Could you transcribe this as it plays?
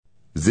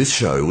This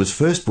show was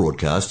first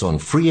broadcast on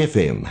Free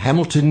FM,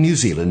 Hamilton, New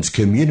Zealand's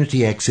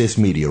community access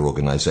media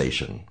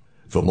organisation.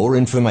 For more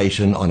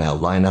information on our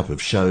lineup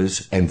of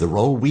shows and the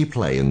role we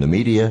play in the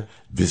media,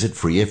 visit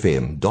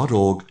freefm.org.nz.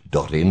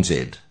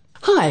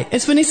 Hi,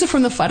 it's Vanessa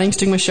from the Fighting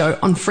Stigma Show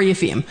on Free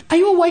FM. Are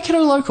you a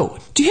Waikato local?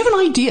 Do you have an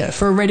idea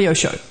for a radio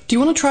show? Do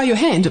you want to try your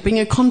hand at being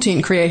a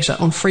content creator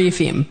on Free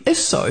FM? If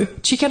so,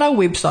 check out our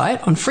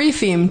website on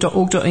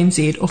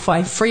freefm.org.nz or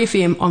find Free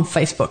FM on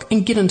Facebook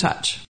and get in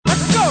touch.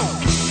 Let's go!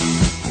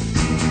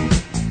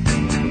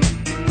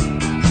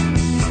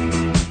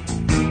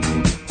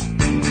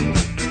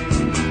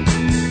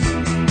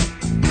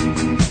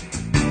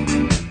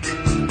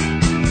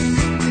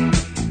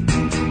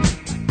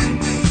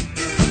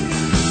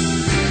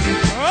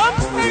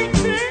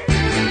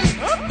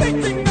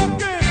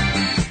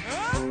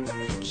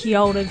 Kia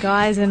ora,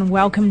 guys, and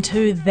welcome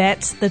to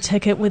That's the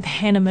Ticket with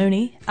Hannah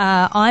Mooney.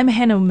 I'm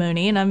Hannah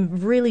Mooney, and I'm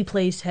really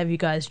pleased to have you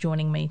guys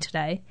joining me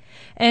today.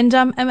 And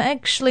I'm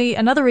actually,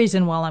 another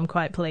reason why I'm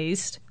quite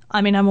pleased,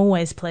 I mean, I'm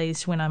always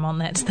pleased when I'm on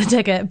That's the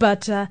Ticket,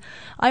 but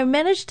I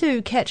managed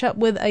to catch up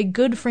with a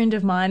good friend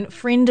of mine,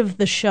 friend of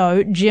the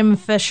show, Jim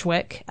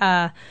Fishwick,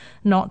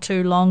 not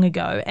too long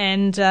ago.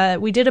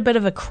 And we did a bit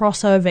of a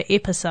crossover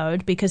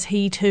episode because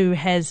he too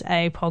has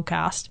a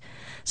podcast.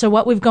 So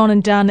what we've gone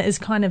and done is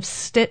kind of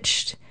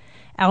stitched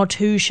our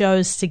two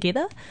shows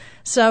together.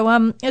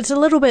 So it's a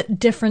little bit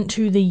different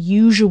to the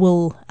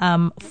usual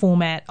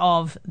format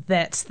of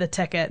That's the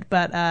Ticket,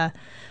 but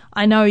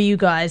I know you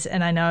guys,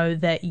 and I know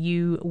that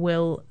you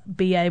will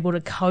be able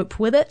to cope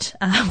with it,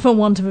 for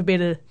want of a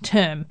better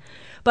term.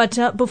 But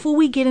before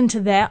we get into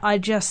that, I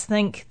just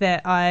think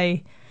that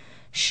I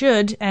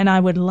should, and I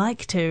would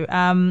like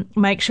to,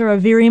 make sure a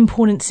very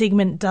important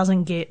segment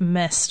doesn't get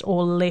missed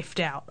or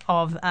left out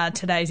of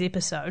today's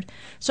episode.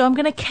 So I'm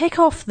going to kick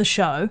off the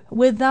show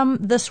with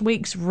this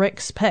week's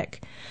Rick's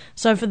Pick.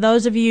 So for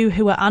those of you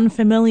who are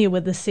unfamiliar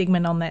with this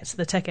segment on That's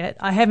the Ticket,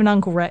 I have an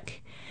Uncle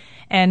Rick,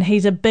 and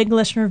he's a big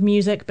listener of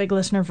music, big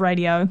listener of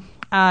radio.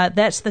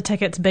 That's the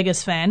Ticket's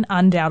biggest fan,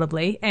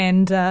 undoubtedly,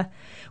 and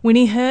when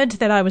he heard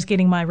that I was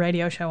getting my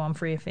radio show on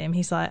Free FM,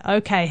 he's like,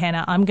 okay,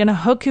 Hannah, I'm going to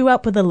hook you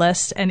up with a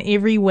list, and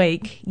every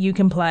week you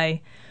can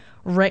play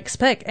Rick's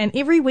Pick. And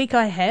every week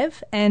I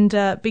have,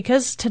 and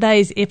because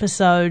today's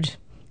episode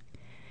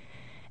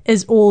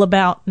is all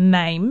about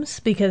names,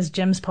 because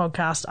Jim's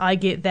podcast, I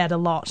get that a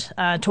lot,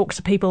 talks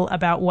to people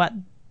about what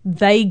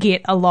they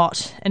get a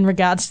lot in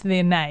regards to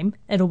their name.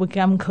 It'll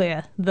become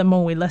clear the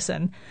more we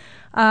listen.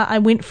 I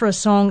went for a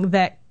song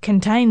that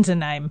contains a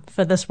name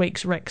for this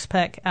week's Rick's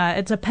Pick.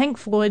 It's a Pink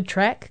Floyd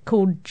track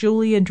called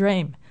Julia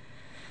Dream.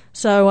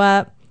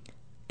 So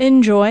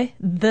enjoy.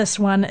 This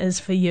one is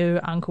for you,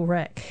 Uncle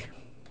Rick.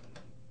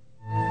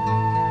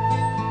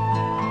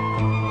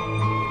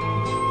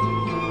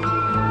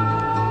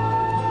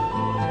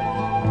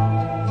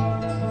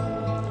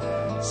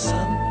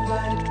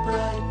 Sunlight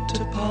bright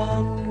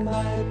upon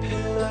my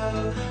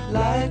pillow,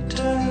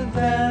 lighter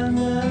than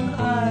an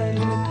eider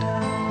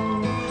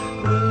down.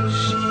 Will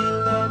she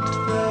let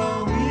the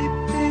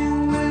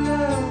weeping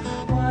willow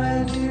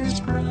wind his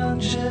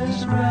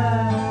branches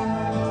round?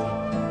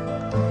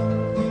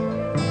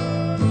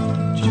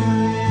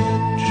 Julia,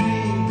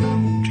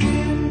 dream,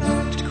 dream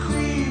not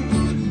queen,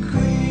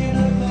 queen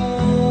of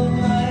all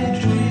my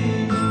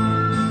dreams.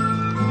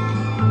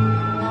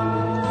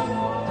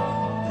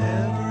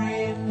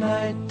 Every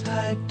night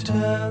I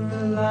turn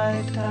the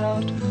light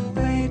out,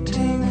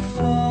 waiting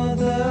for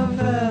the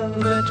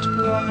velvet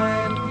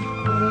blind.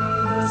 Will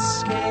the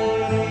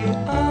scaly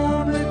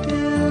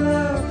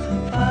armadillo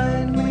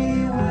find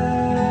me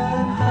where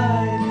I'm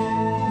hiding?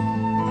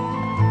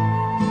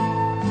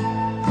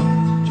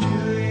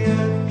 Julia,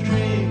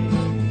 dream,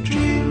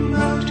 dream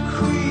not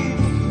queen,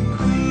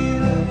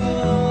 queen of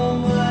all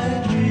my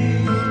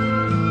dreams.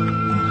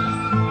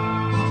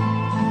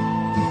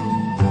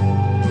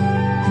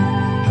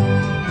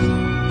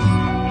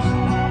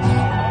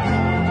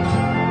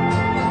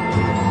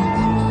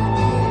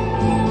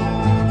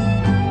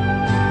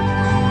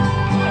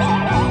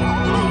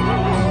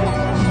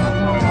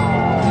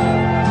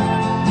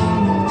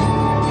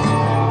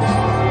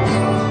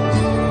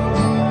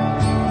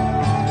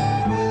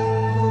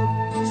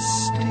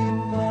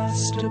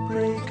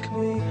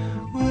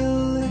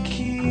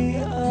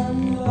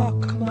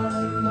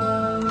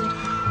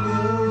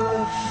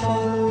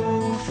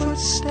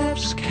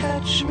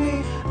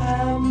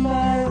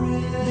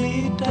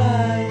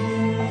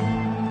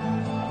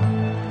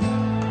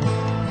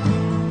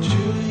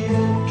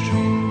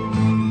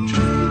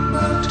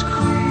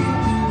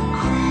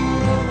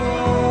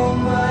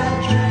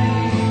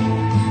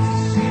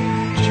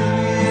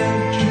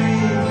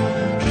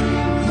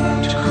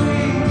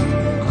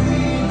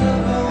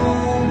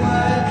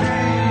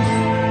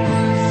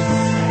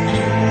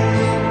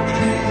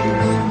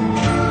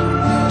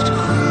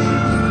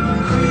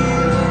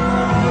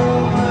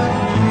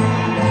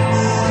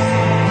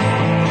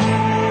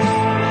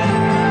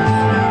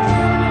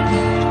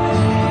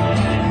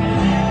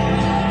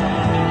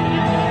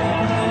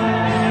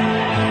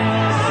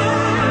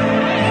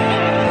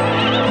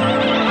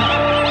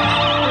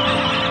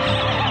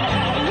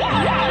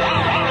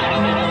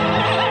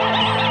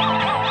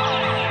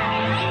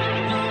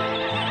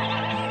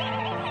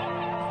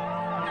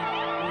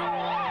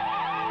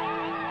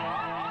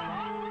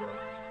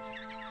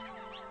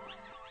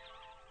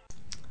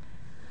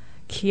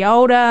 Kia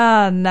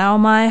ora, nau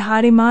mai,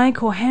 haere mai,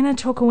 ko Hannah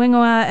tōku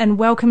ingoa, and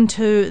welcome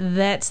to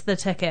That's the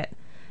Ticket.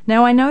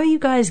 Now, I know you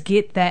guys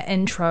get that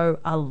intro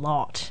a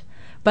lot,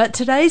 but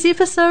today's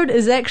episode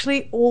is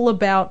actually all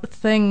about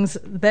things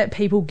that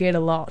people get a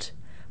lot.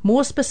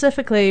 More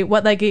specifically,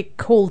 what they get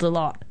called a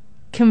lot.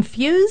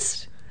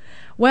 Confused?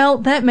 Well,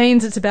 that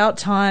means it's about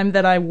time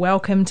that I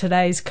welcome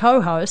today's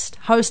co-host,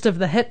 host of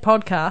the hit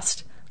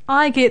podcast,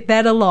 I Get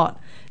That a Lot.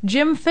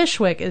 Jim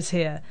Fishwick is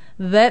here.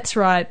 That's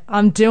right,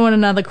 I'm doing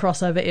another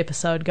crossover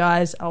episode,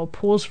 guys. I'll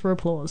pause for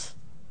applause.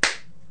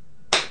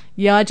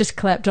 Yeah, I just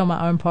clapped on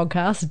my own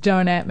podcast.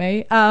 Don't at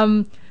me.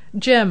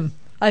 Jim,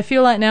 I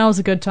feel like now is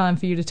a good time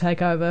for you to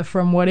take over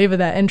from whatever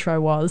that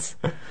intro was.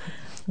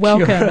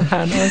 Welcome. Kia ora,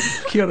 Hannah.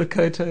 Kia ora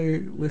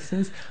koutou,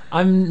 listeners.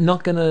 I'm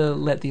not going to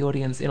let the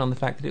audience in on the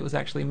fact that it was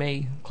actually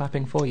me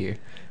clapping for you,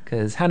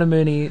 because Hannah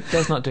Mooney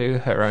does not do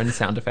her own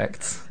sound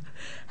effects.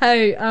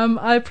 Hey,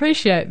 I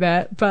appreciate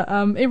that, but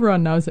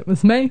everyone knows it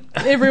was me.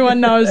 Everyone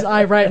knows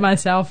I rate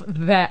myself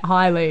that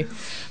highly.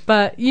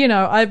 But, you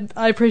know,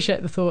 I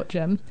appreciate the thought,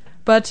 Jim.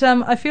 But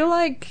I feel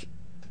like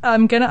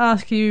I'm going to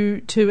ask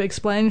you to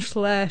explain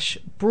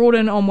 /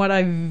 broaden on what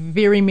I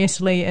very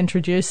messily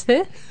introduced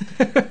there.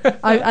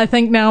 I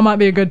think now might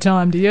be a good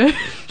time, do you?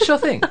 Sure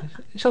thing.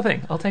 Sure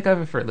thing. I'll take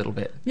over for a little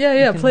bit.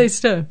 Yeah, please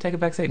do. Take a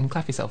back seat and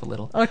clap yourself a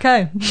little.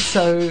 Okay.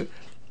 So,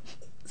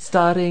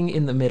 starting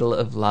in the middle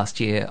of last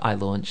year, I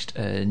launched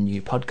a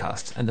new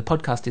podcast, and the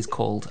podcast is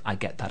called I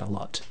Get That a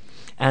Lot.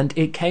 And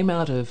it came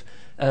out of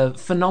a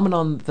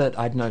phenomenon that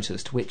I'd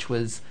noticed, which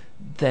was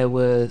there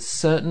were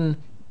certain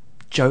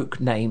joke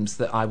names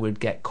that I would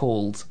get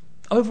called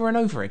over and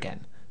over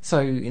again.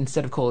 So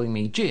instead of calling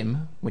me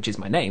Jim, which is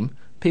my name,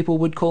 people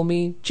would call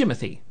me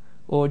Jimothy,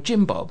 or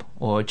Jim Bob,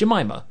 or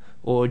Jemima,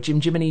 or Jim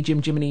Jiminy, Jim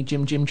Jiminy,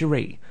 Jim Jim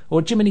Jeree,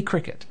 or Jiminy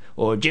Cricket,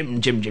 or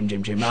Jim Jim Jim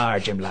Jim Jim,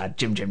 Jim Lad,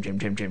 Jim Jim Jim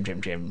Jim Jim Jim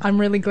Jim. I'm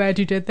really glad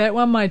you did that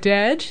one. My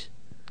dad,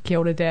 kia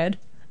ora Dad,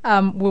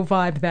 will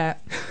vibe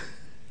that.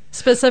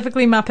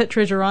 Specifically Muppet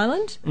Treasure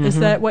Island? Is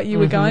that what you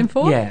were going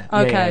for? Yeah.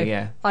 Okay.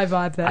 Yeah. I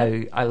vibe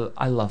that.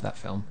 I love that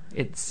film.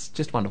 It's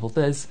just wonderful.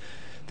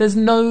 There's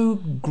no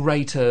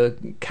greater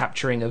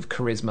capturing of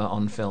charisma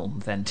on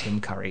film than Tim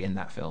Curry in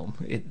that film.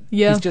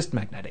 He's just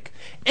magnetic.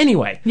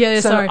 Anyway, so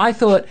sorry. I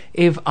thought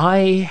if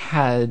I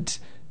had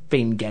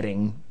been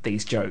getting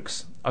these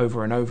jokes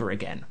over and over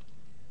again,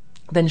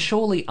 then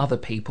surely other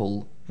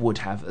people would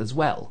have as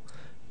well.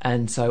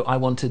 And so I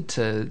wanted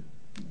to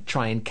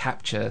try and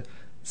capture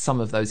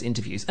some of those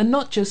interviews, and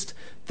not just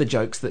the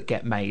jokes that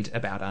get made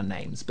about our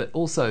names, but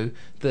also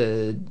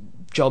the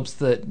jokes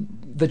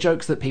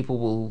that people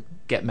will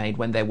get made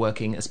when they're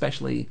working,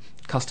 especially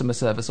customer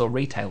service or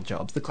retail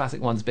jobs. The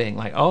classic ones being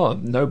like, oh,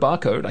 no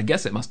barcode, I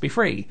guess it must be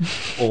free.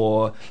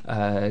 Or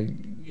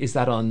is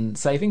that on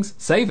savings?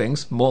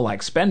 Savings? More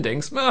like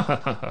spendings.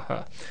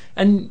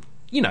 And,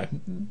 you know,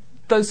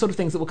 those sort of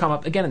things that will come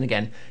up again and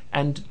again.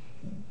 And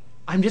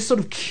I'm just sort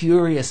of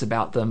curious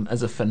about them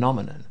as a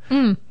phenomenon.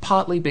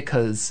 Partly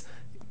because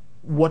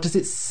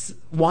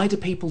why do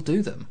people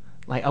do them?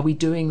 Like, are we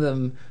doing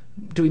them?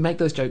 Do we make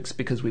those jokes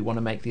because we want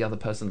to make the other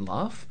person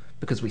laugh?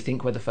 Because we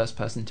think we're the first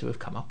person to have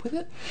come up with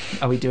it?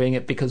 Are we doing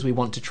it because we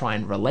want to try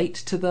and relate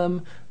to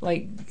them?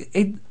 Like,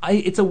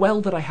 it's a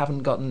well that I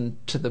haven't gotten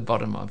to the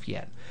bottom of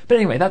yet. But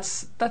anyway,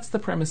 that's the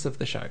premise of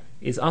the show,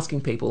 is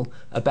asking people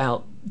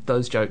about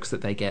those jokes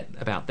that they get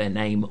about their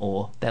name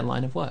or their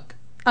line of work.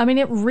 I mean,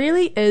 it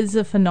really is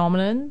a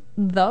phenomenon,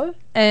 though.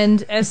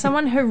 And as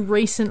someone who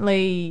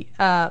recently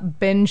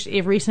binged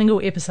every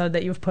single episode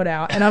that you've put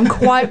out, and I'm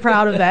quite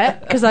proud of that,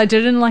 because I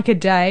did it in like a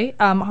day,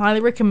 highly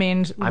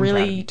recommend. I'm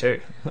really, proud of you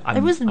too.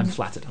 I'm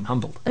flattered. I'm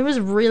humbled. It was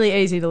really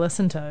easy to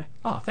listen to.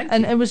 Oh, thank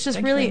And you. it was just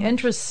Thank you really very much.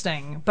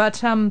 interesting.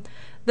 But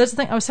that's the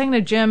thing. I was saying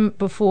to Jim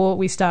before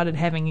we started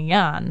having a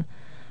yarn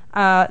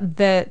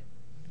that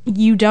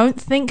you don't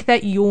think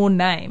that your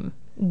name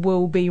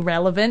will be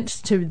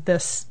relevant to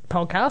this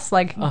podcast,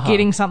 like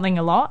getting something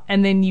a lot,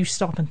 and then you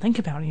stop and think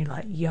about it and you're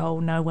like,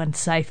 yo, no one's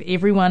safe,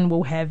 everyone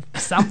will have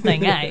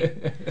something.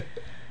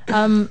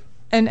 And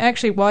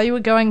actually, while you were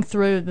going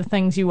through the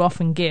things you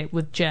often get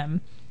with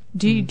Jim,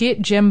 do you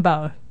get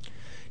Jimbo?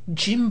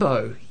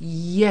 Jimbo,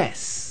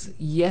 yes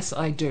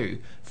I do.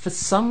 For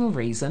some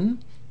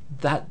reason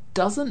that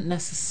doesn't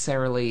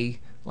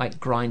necessarily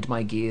like grind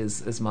my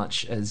gears as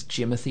much as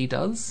Jimothy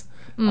does.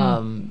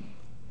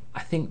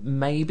 I think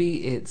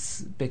maybe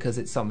it's because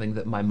it's something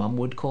that my mum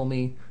would call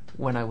me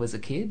when I was a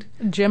kid.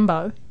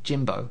 Jimbo.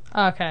 And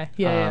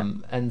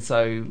Okay,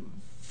 so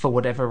for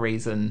whatever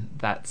reason,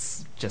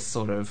 that's just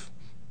sort of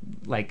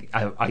like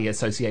I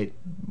associate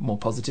more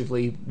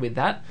positively with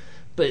that.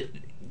 But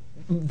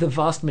the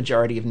vast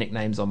majority of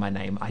nicknames on my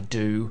name I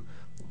do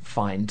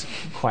find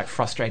quite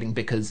frustrating,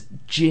 because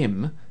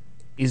Jim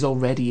is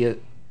already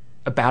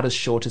about as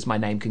short as my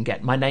name can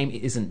get. My name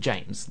isn't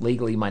James.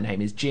 Legally, my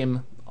name is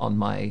Jim on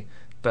my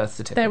birth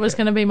certificate. That was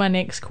going to be my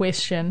next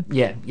question.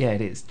 Yeah,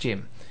 it is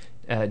Jim.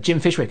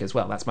 Jim Fishwick as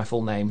well. That's my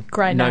full name.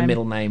 Great no name.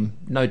 middle name,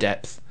 no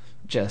depth,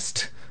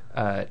 just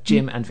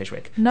Jim and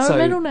Fishwick. No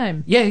middle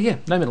name? Yeah,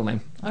 no middle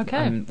name.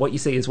 Okay. What you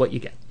see is what you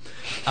get.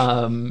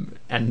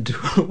 And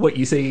what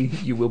you see,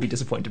 you will be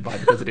disappointed by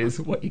because it is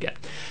what you get.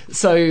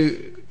 So,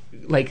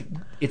 like,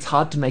 it's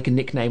hard to make a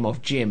nickname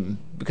of Jim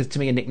because to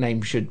me a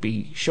nickname should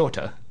be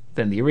shorter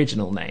than the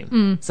original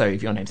name. So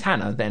if your name's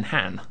Hannah, then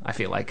Han, I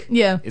feel like,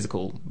 is a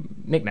cool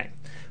nickname.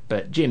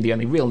 But Jim, the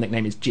only real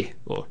nickname is J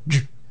or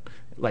J.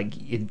 Like,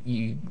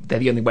 they're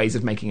the only ways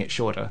of making it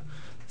shorter.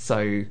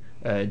 So,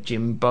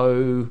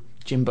 Jimbo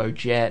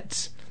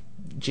Jet,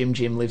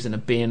 Jim lives in a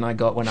bin I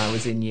got when I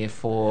was in year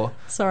 4.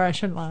 Sorry, I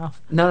shouldn't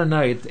laugh.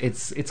 No,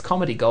 it's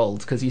comedy gold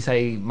because you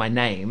say my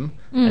name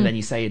and then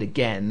you say it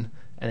again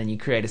and then you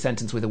create a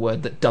sentence with a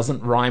word that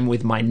doesn't rhyme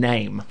with my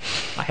name.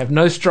 I have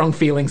no strong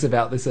feelings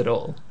about this at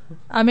all.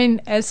 I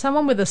mean, as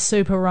someone with a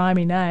super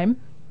rhymey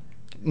name,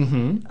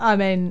 I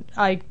mean,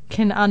 I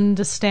can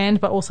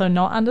understand but also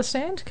not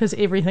understand because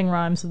everything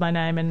rhymes with my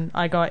name and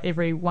I got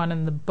every one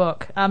in the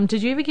book.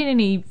 Did you ever get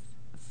any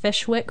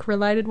Fishwick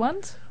related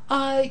ones?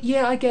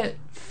 Yeah, I get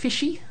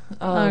Fishy.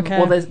 Okay.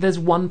 Well, there's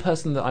one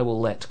person that I will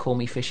let call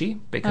me Fishy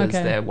because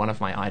they're one of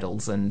my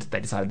idols and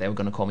they decided they were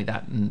going to call me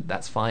that and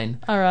that's fine.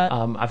 All right.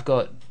 I've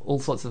got all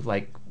sorts of,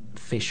 like,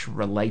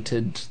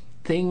 fish-related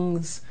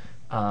things.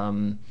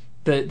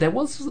 There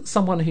was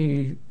someone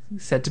who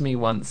said to me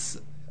once,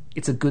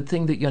 it's a good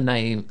thing that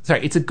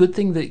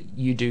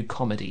you do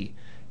comedy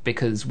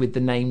because with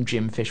the name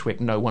Jim Fishwick,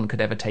 no one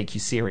could ever take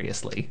you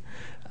seriously.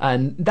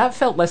 And that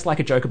felt less like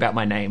a joke about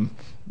my name,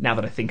 now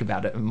that I think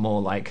about it, and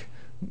more like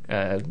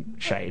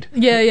shade.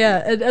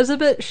 Yeah, it is a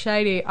bit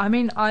shady. I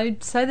mean, I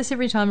say this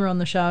every time we're on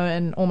the show,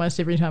 and almost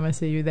every time I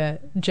see you,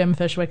 that Jim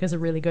Fishwick is a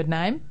really good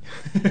name.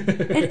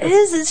 It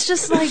is. It's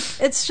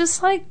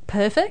just like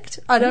perfect.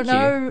 I don't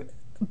know,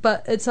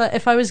 but it's like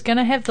if I was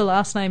gonna have the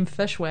last name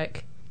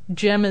Fishwick,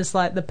 Jim is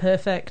like the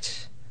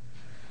perfect.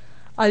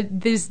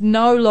 There's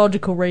no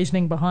logical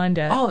reasoning behind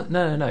it. Oh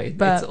no!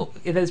 But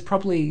there's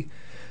probably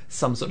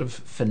some sort of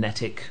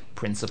phonetic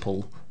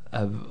principle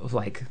of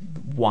like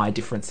why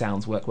different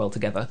sounds work well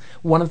together.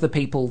 One of the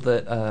people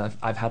that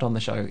I've had on the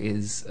show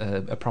is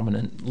a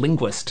prominent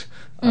linguist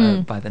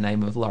by the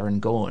name of Lauren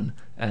Gorn,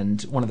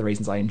 and one of the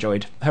reasons I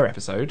enjoyed her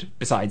episode,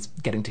 besides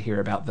getting to hear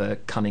about the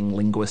cunning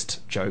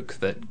linguist joke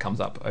that comes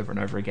up over and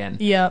over again,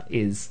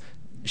 is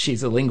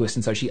she's a linguist,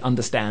 and so she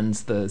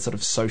understands the sort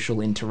of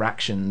social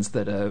interactions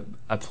that are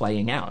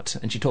playing out,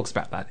 and she talks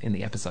about that in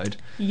the episode.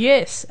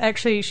 Yes,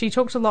 actually, she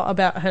talked a lot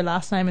about her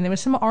last name, and there were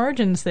some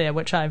origins there,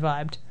 which I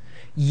vibed.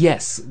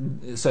 Yes,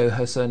 so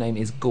her surname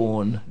is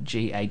Gawne,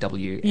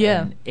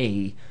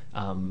 Gawne,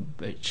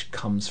 which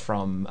comes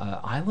from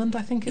Ireland,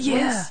 I think it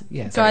was.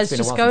 Yeah, so guys,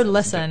 just go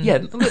listen.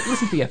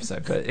 Listen to the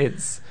episode, but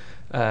it's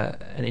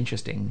an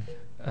interesting...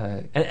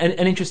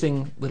 an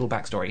interesting little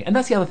backstory. And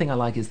that's the other thing I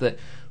like is that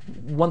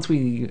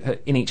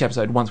in each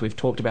episode, once we've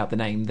talked about the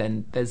name,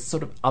 then there's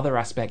sort of other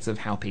aspects of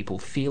how people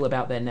feel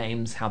about their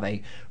names, how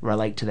they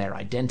relate to their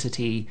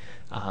identity,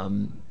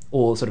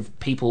 or sort of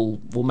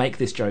people will make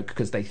this joke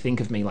because they think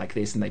of me like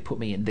this and they put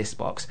me in this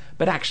box,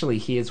 but actually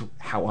here's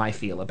how I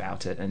feel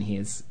about it and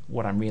here's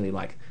what I'm really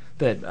like.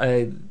 What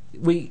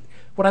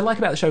I like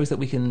about the show is that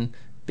we can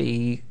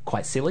be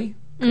quite silly,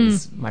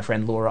 because my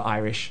friend Laura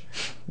Irish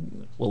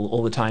will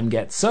all the time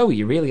get, "So, are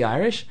you really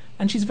Irish?"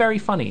 And she's very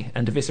funny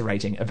and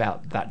eviscerating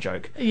about that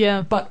joke.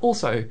 Yeah. But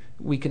also,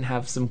 we can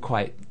have some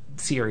quite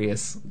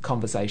serious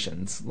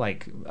conversations.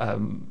 Like,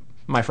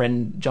 my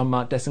friend John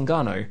Mark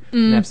Desengano in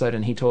an episode,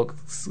 and he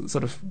talks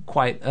sort of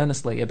quite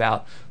earnestly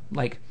about,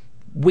 like,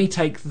 we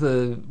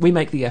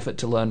make the effort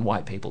to learn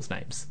white people's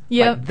names.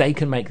 Yeah. Like, they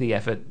can make the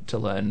effort to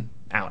learn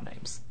our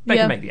names. They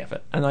can make the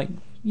effort. And, like,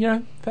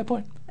 fair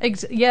point.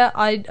 Yeah,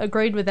 I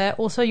agreed with that.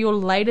 Also, your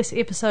latest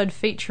episode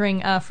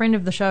featuring a friend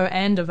of the show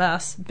and of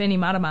us, Benny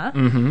Marama,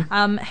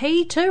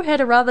 he too had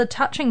a rather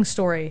touching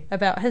story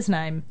about his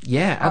name.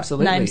 Yeah,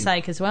 absolutely.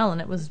 Namesake as well, and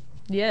it was,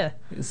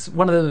 it's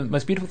one of the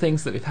most beautiful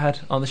things that we've had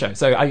on the show.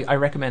 So I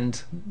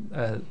recommend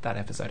that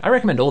episode. I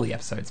recommend all the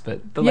episodes,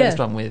 but the latest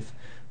one with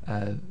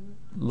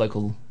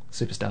local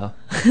superstar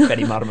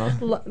Benny Marama.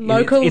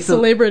 Local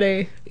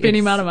celebrity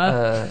Benny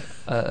Marama.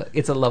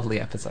 It's a lovely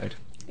episode.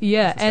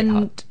 Yeah,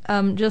 and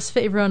just for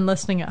everyone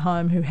listening at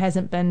home who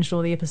hasn't binged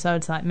all the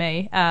episodes like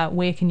me,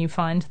 where can you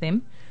find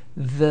them?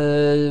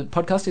 The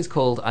podcast is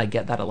called I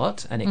Get That A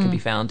Lot, and it can be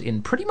found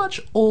in pretty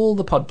much all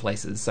the pod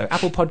places. So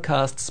Apple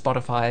Podcasts,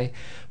 Spotify,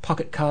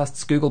 Pocket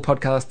Casts, Google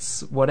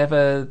Podcasts,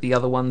 whatever the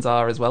other ones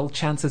are as well.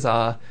 Chances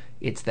are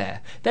it's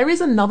there. There is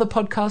another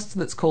podcast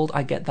that's called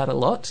I Get That A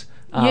Lot.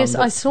 Yes,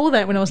 I saw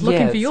that when I was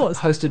looking for yours.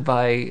 Hosted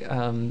by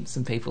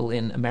some people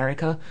in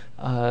America.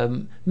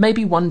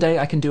 Maybe one day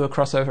I can do a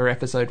crossover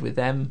episode with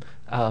them,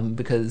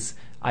 because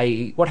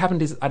what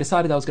happened is I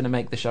decided I was going to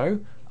make the show.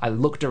 I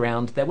looked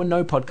around. There were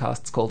no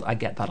podcasts called I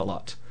Get That A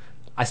Lot.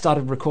 I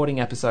started recording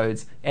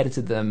episodes,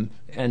 edited them,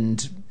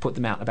 and put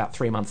them out about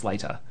 3 months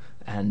later.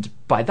 And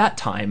by that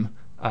time,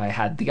 I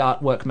had the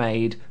artwork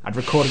made, I'd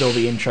recorded all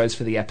the intros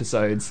for the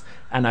episodes,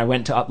 and I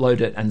went to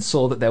upload it and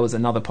saw that there was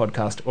another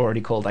podcast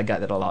already called I Get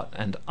That A Lot,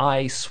 and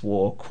I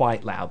swore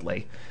quite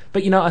loudly.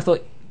 But, I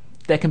thought,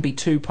 there can be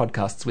 2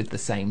 podcasts with the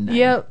same name.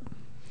 Yep.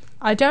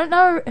 I don't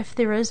know if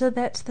there is a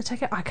That's the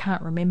Ticket. I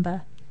can't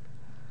remember.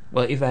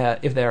 Well, if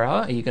there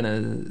are you going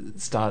to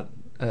start?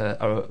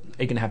 Are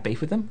you going to have beef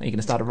with them? Are you going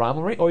to start a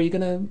rivalry, or are you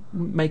going to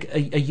make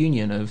a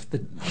union of the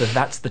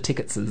That's the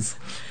Ticketses?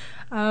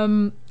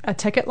 A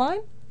ticket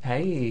line?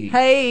 Hey.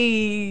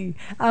 Hey!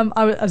 I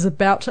was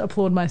about to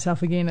applaud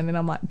myself again, and then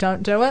I'm like,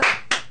 don't do it.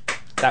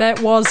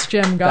 That was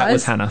Jim, guys. That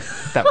was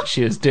Hannah.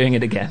 She was doing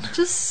it again.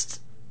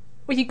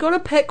 Well, you got to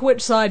pick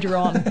which side you're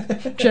on,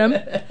 Jim.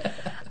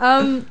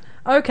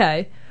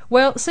 Okay.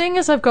 Well, seeing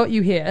as I've got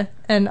you here,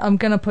 and I'm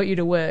going to put you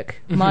to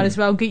work, might as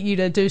well get you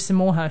to do some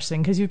more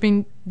hosting, because you've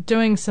been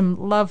doing some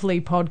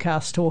lovely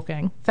podcast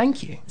talking.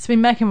 Thank you. It's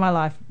been making my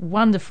life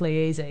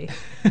wonderfully easy.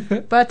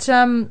 But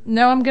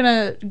now I'm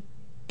gonna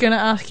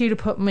ask you to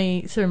put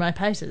me through my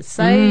paces.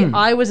 Say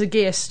I was a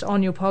guest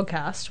on your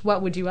podcast,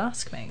 what would you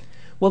ask me?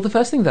 Well, the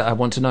first thing that I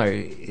want to know,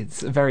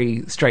 it's a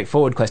very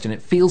straightforward question.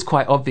 It feels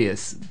quite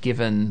obvious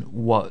given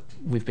what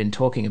we've been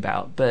talking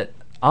about, but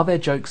are there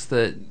jokes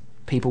that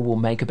people will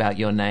make about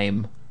your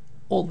name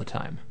all the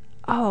time?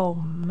 Oh,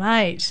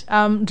 mate.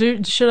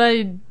 Should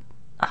I...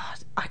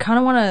 I kind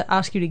of want to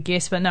ask you to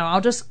guess, but no, I'll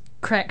just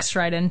crack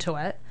straight into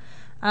it.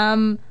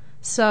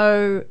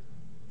 So,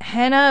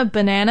 Hannah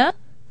Banana,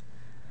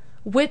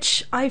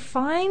 which I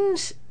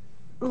find...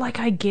 like,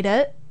 I get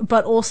it,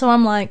 but also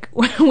I'm like,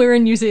 we're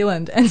in New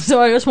Zealand, and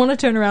so I just want to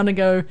turn around and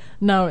go,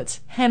 no, it's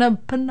Hannah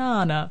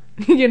Banana,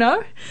 you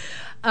know?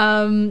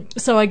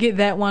 So I get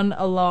that one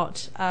a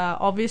lot.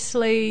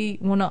 Obviously,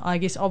 well, not, I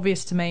guess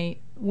obvious to me,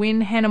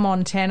 when Hannah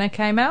Montana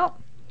came out,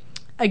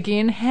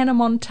 again, Hannah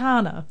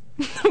Montana.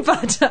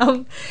 But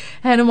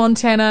Hannah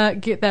Montana,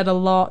 get that a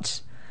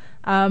lot.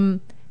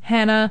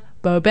 Hannah,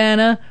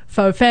 Bobana,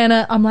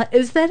 Fofana. I'm like,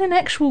 is that an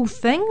actual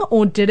thing,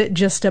 or did it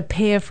just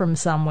appear from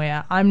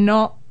somewhere? I'm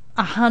not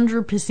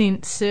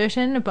 100%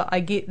 certain, but I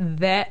get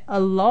that a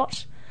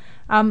lot.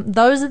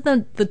 Those are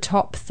the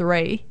top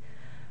 3.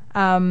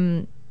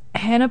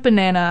 Hannah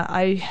Banana,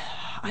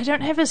 I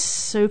don't have a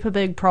super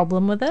big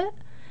problem with it.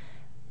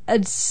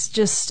 It's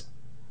just,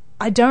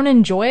 I don't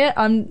enjoy it.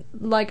 I'm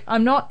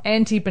not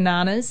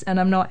anti-bananas, and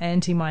I'm not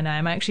anti my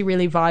name. I actually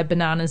really vibe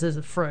bananas as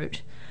a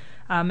fruit.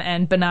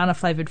 And banana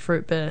flavoured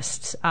fruit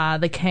bursts are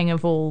the king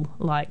of all,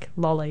 like,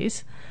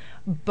 lollies.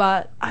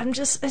 But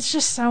it's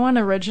just so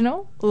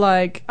unoriginal.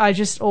 Like, I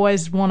just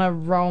always want to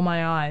roll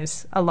my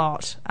eyes a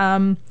lot.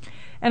 And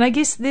I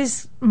guess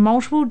there's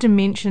multiple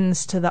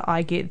dimensions to the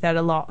I get that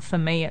a lot, for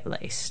me at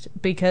least,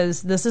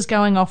 because this is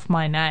going off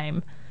my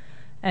name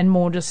and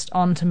more just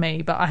onto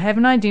me, but I have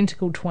an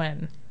identical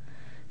twin.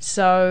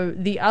 So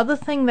the other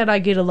thing that I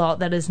get a lot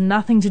that has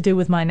nothing to do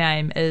with my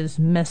name is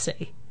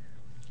Missy.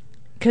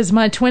 Because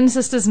my twin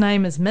sister's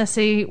name is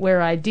Missy,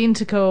 we're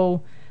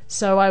identical,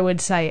 so I would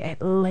say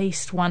at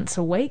least once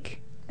a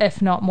week,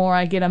 if not more,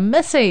 I get a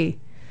Missy.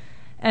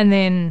 And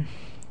then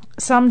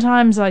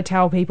sometimes I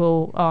tell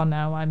people, oh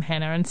no, I'm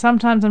Hannah, and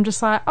sometimes I'm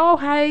just like, oh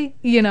hey,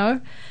 you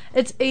know.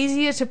 It's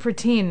easier to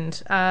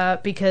pretend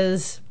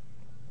because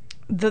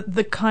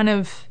the kind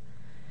of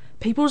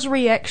people's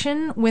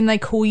reaction when they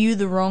call you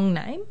the wrong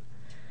name,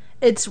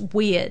 it's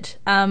weird,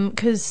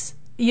 because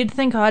you'd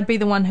think I'd be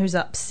the one who's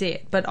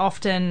upset, but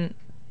often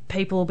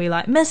people will be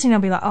like, Missy, and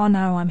I'll be like, oh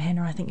no, I'm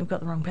Hannah, I think you've got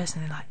the wrong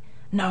person. And they're like,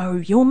 no,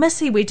 you're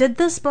Missy, we did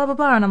this, blah blah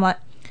blah. And I'm like,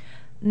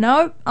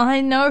 no,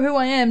 I know who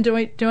I am. Do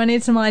I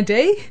need some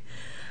ID?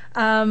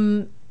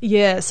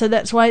 Yeah, so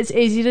that's why it's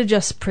easy to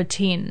just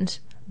pretend.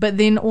 But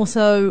then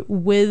also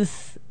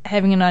with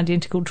having an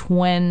identical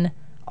twin,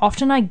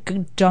 often I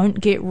don't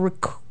get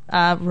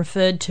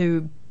referred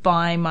to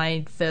by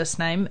my first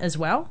name as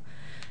well.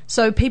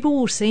 So people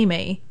will see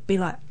me, be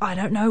like, I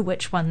don't know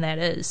which one that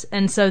is.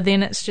 And so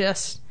then it's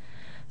just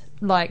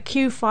like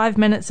cue 5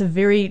 minutes of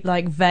very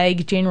like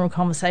vague general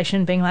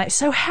conversation being like,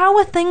 so how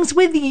are things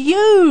with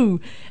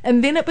you?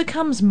 And then it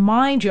becomes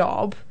my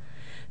job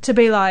to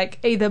be like,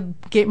 either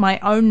get my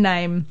own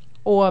name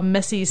or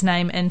Missy's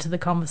name into the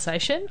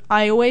conversation.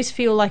 I always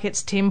feel like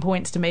it's 10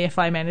 points to me if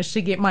I manage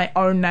to get my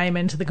own name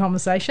into the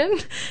conversation,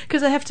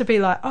 because I have to be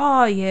like,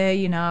 oh yeah,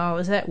 you know, I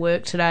was at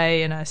work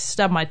today and I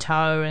stubbed my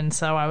toe, and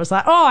so I was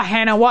like, oh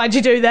Hannah, why'd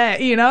you do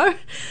that, you know?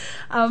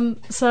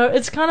 So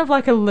it's kind of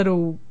like a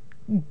little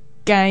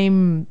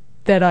game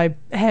that I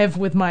have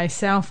with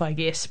myself, I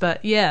guess.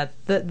 But yeah,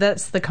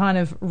 that's the kind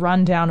of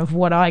rundown of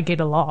what I get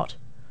a lot.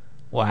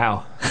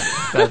 Wow.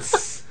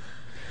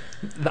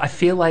 I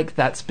feel like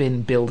that's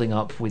been building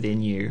up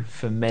within you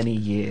for many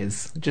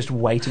years, just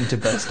waiting to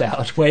burst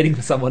out, waiting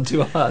for someone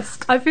to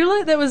ask. I feel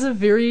like that was a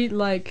very,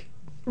 like,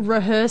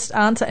 rehearsed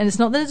answer, and it's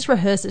not that it's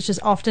rehearsed, it's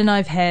just often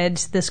I've had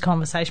this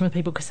conversation with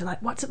people because they're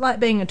like, what's it like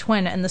being a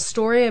twin? And the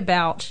story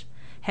about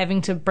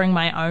having to bring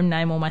my own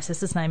name or my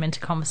sister's name into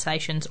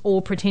conversations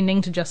or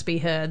pretending to just be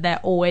her,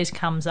 that always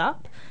comes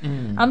up.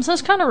 So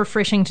it's kind of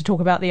refreshing to talk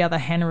about the other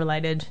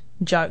Hannah-related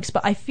jokes,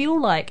 but I feel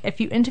like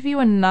if you interview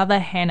another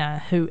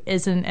Hannah who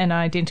isn't an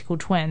identical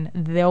twin,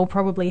 they'll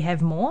probably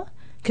have more,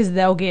 because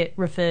they'll get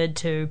referred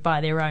to by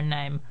their own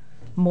name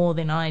more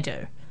than I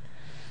do.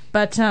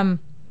 But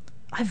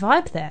I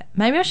vibe that.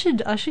 Maybe I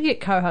should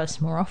get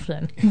co-hosts more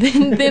often.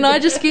 then I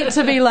just get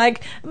to be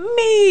like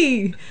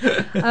me.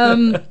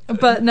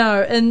 But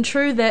no, in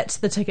true That's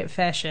the Ticket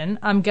fashion,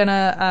 I'm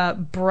gonna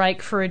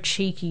break for a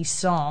cheeky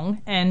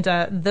song, and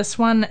this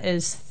one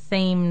is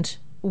themed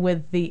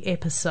with the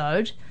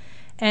episode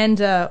and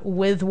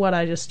with what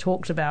I just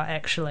talked about,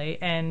 actually.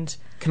 And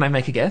Can I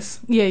make a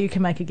guess? yeah, you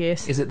can make a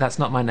guess. Is it That's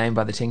Not My Name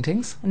by the Ting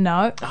Tings?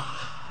 No,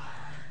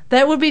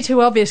 that would be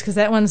too obvious because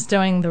that one's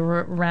doing the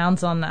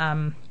rounds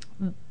on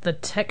the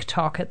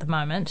TikTok at the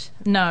moment.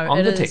 No, On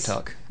it the is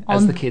TikTok,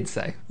 as on- the kids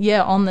say.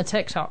 Yeah, on the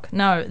TikTok.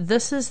 No,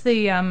 this is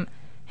the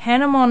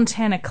Hannah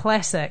Montana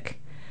classic,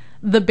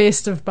 The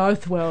Best of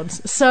Both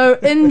Worlds. So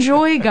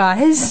enjoy,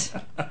 guys.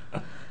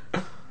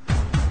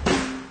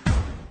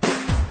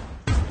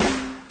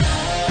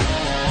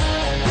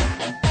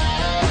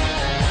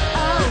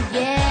 Oh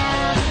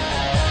yeah,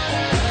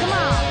 come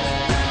on.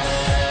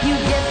 You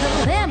get the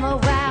limo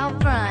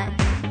out front.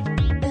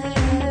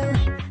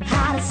 Ooh,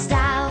 hottest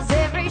styles,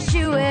 every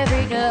shoe,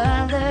 every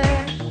color.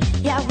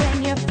 Yeah,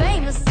 when you're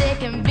famous, it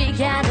can be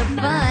kind of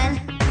fun.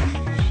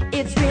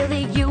 It's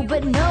really you,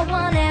 but no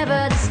one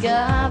ever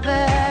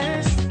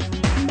discovers.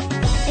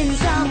 In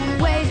some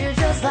ways, you're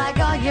just like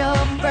all your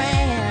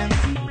friends,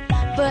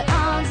 but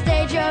on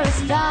stage, you're a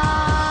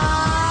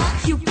star.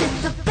 You get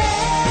the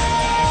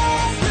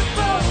best of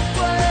both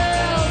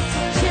worlds.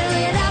 Chill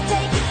it out,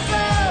 take it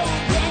slow,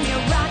 then you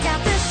rock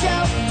out the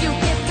show. You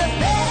get the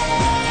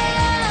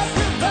best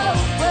of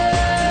both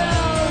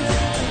worlds.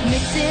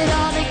 Mix it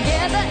all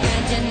together,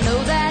 and you know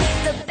that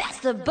it's the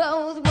best of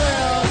both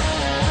worlds.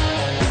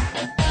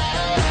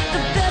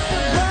 The best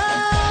of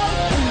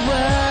both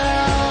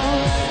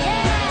worlds.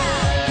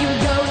 Yeah. You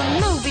go to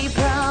movie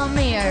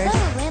premieres. Is that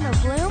Orlando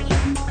Bloom?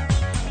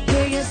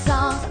 Hear your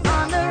songs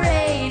on the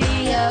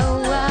radio.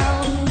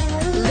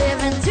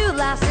 Living two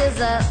lives is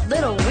a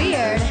little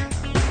weird.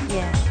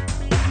 Yeah.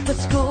 But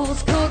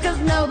school's cool 'cause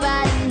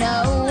nobody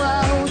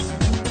knows.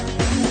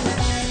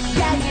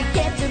 Yeah, you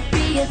get to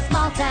be a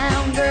small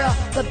town girl,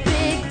 but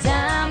big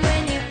time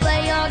when you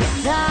play your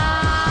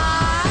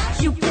guitar.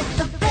 You get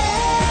the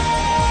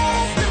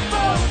best of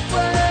both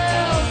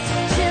worlds.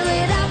 Chill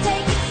it out,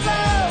 take it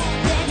slow,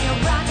 then you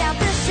rock out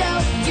the show.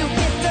 You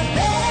get the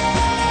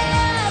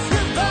best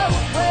of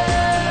both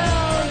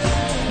worlds.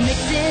 Mix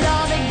it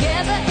all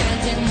together, and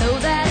you know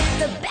that it's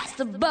the best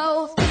of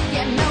both.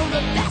 You know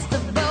the best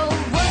of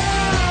both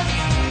worlds.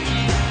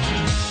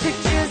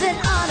 Pictures and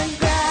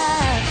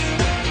autographs.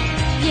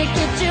 You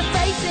get your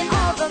face in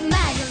all the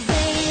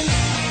magazines.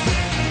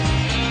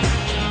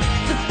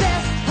 The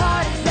best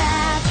part is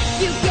that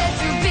you get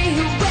to be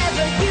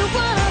whoever you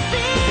wanna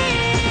be.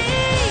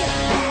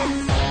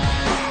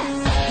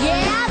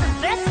 Yeah, the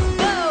best of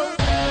both.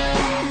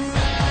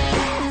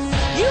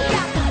 You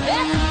got the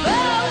best of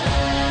both.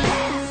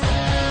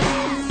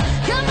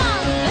 Come on,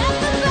 the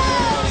best of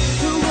both.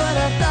 Who would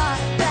have thought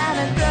that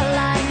a girl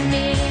like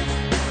me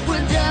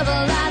would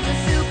double as a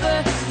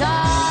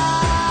superstar?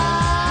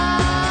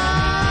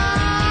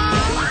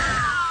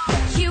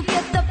 You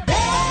get the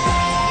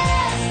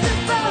best of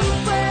both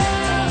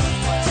worlds.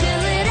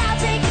 Chill it out,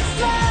 take it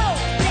slow,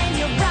 then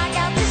you rock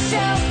out the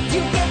show.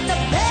 You get the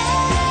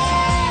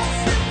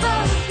best of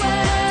both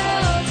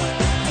worlds.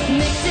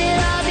 Mix it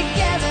all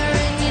together,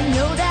 and you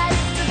know that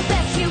it's the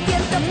best. You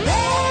get the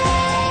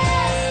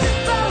best of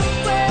both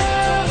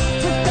worlds.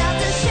 Without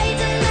the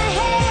shades in the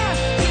hair,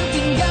 you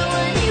can go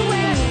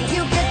anywhere.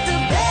 You get the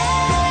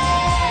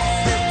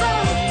best of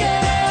both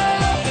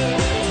girls.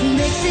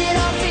 Mix it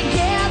all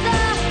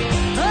together.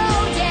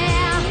 Oh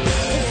yeah,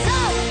 it's so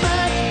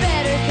much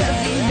better 'cause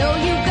you know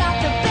you got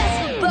the best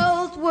of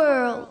both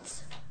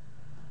worlds.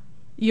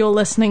 You're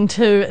listening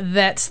to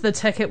That's the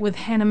Ticket with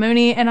Hannah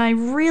Mooney, and I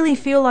really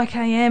feel like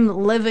I am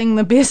living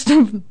the best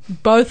of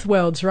both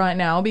worlds right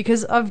now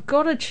because I've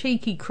got a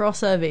cheeky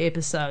crossover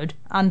episode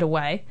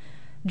underway.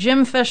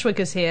 Jim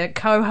Fishwick is here,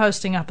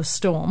 co-hosting Up a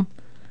Storm.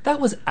 That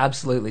was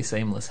absolutely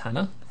seamless,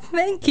 Hannah.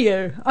 Thank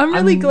you. I'm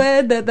really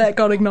glad that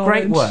got acknowledged.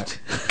 Great work.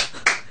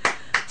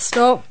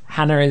 Stop.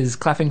 Hannah is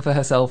clapping for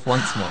herself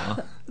once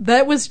more.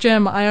 That was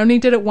Jim. I only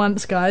did it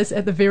once, guys,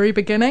 at the very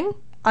beginning.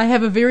 I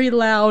have a very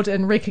loud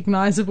and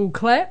recognisable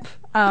clap.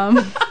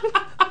 I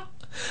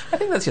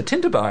think that's your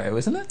Tinder bio,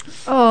 isn't it?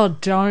 Oh,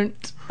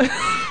 don't.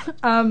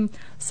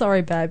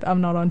 Sorry, babe. I'm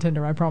not on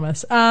Tinder, I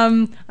promise.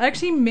 I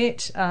actually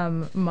met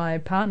my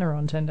partner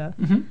on Tinder.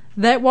 Mm-hmm.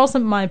 That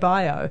wasn't my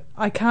bio.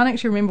 I can't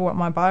actually remember what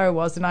my bio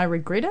was, and I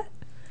regret it.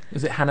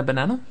 Was it Hannah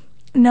Banana?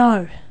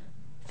 No.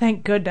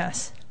 Thank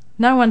goodness.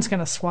 No one's going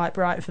to swipe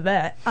right for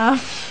that.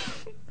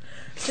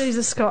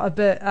 Jesus, got a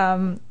bit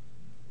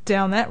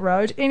down that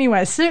road.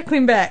 Anyway,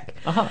 circling back.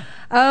 Uh-huh.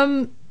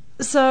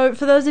 So,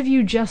 for those of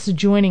you just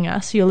joining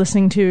us, you're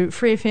listening to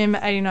Free FM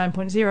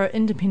 89.0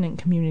 Independent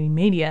Community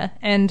Media,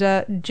 and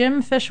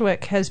Jim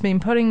Fishwick has been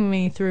putting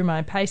me through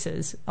my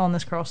paces on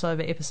this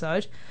crossover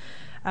episode.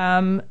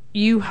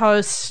 You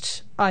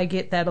host I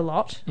Get That a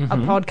Lot, a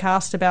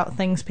podcast about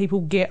things people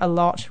get a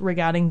lot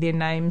regarding their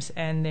names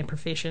and their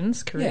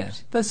professions, correct?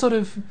 Yeah, the sort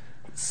of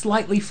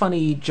slightly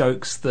funny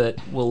jokes that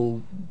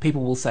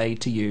people will say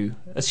to you,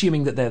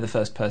 assuming that they're the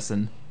first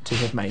person to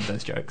have made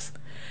those jokes.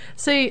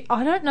 See,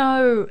 I don't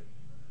know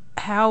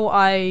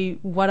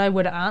what I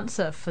would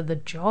answer for the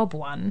job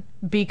one,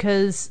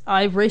 because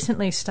I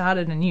recently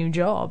started a new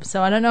job,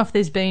 so I don't know if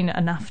there's been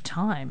enough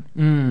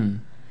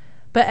time.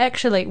 But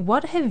actually,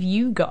 what have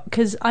you got?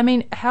 Because, I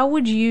mean, how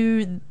would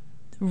you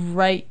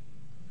rate...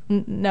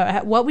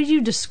 what would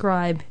you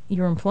describe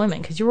your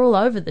employment? Because you're all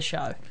over the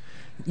show.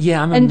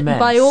 Yeah, I'm a And mess.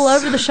 by all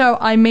over the show,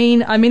 I mean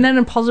that in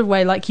a positive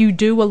way. Like, you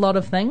do a lot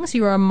of things.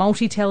 You're a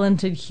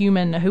multi-talented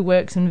human who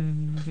works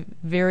in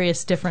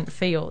various different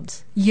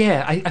fields.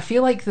 Yeah, I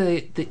feel like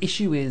the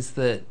issue is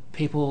that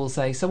people will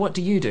say, so what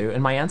do you do?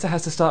 And my answer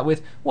has to start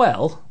with,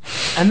 well,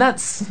 and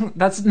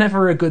that's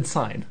never a good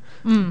sign.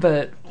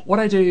 But what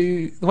I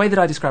do, the way that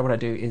I describe what I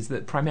do is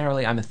that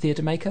primarily I'm a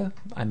theatre maker.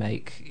 I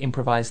make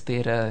improvised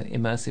theatre,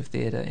 immersive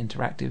theatre,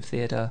 interactive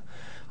theatre.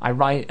 I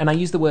write, and I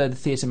use the word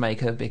theatre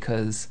maker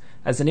because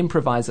as an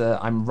improviser,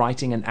 I'm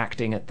writing and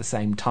acting at the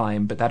same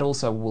time, but that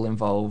also will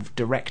involve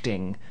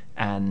directing,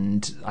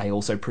 and I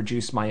also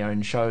produce my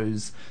own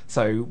shows.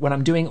 So when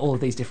I'm doing all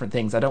of these different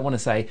things, I don't want to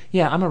say,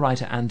 yeah, I'm a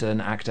writer and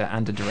an actor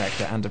and a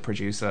director and a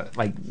producer,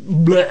 like,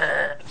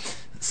 bleh.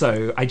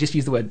 So I just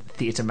use the word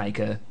theatre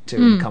maker to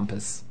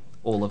encompass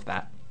all of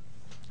that.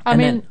 I And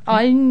mean, then-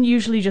 I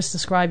usually just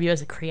describe you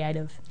as a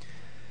creative.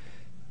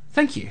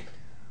 Thank you.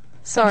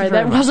 Sorry,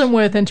 very that much. wasn't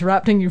worth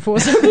interrupting you for,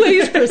 so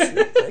please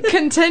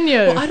continue.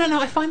 Well, I don't know.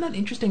 I find that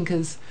interesting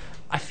because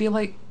I feel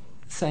like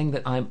saying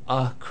that I'm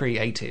a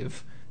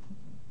creative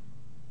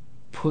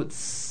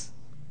puts...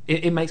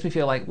 It makes me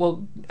feel like,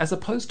 well, as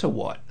opposed to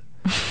what?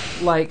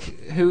 Like,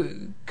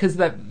 who... Because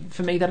that,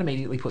 for me, that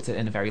immediately puts it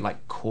in a very,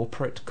 like,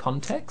 corporate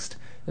context.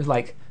 It's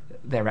like,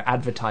 there are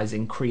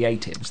advertising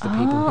creatives, the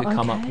people who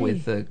come up okay.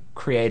 with the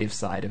creative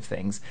side of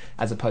things,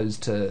 as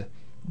opposed to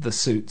the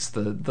suits,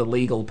 the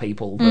legal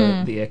people,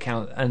 the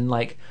account... And,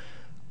 like...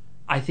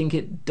 I think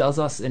it does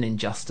us an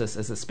injustice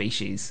as a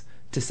species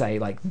to say,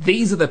 like,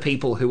 these are the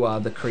people who are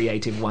the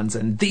creative ones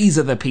and these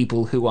are the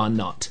people who are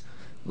not.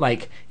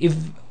 Like, if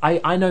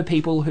I know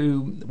people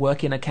who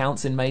work in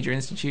accounts in major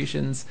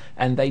institutions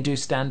and they do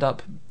stand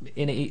up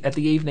at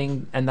the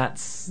evening, and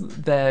that's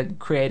their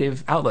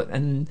creative outlet,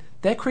 and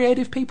they're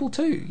creative people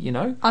too, you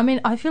know? I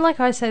mean, I feel like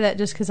I say that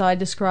just because I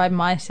describe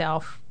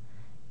myself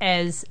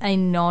as a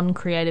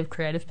non-creative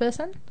creative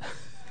person.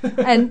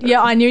 And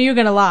yeah, I knew you were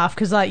going to laugh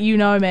because, like, you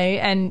know me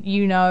and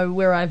you know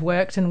where I've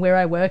worked and where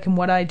I work and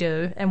what I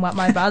do and what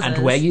my buzz is.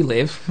 And where you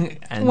live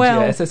and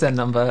Well, your SSN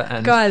number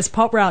and... Guys,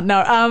 pop round.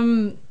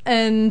 No,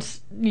 and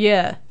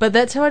yeah, but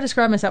that's how I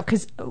describe myself,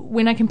 because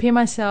when I compare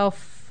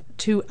myself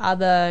to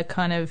other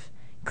kind of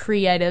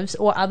creatives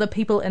or other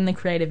people in the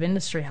creative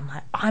industry, I'm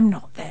like, I'm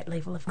not that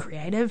level of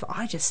creative.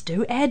 I just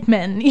do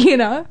admin, you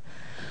know?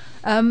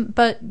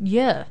 But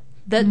yeah,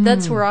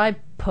 that's where I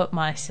put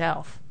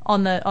myself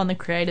on the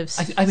creative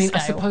I mean,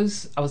 scale. I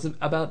suppose I was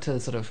about to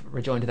sort of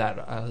rejoin to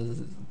that. I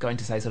was going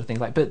to say sort of things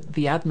like, but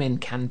the admin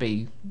can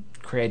be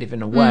creative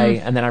in a way,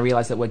 and then I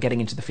realised that we're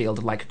getting into the field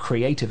of, like,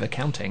 creative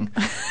accounting,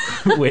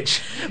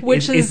 which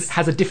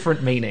has a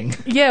different meaning.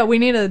 Yeah, we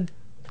need to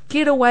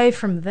get away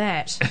from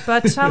that.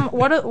 But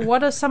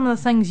what are some of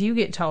the things you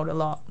get told a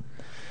lot?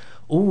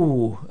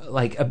 Ooh,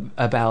 like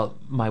about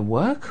my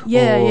work?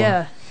 Yeah, Or-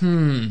 yeah.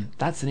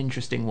 That's an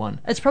interesting one.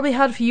 It's probably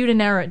hard for you to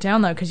narrow it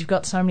down, though, because you've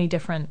got so many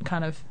different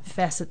kind of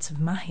facets of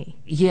mahi.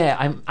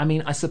 Yeah, I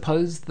mean, I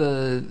suppose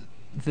the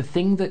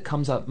thing that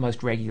comes up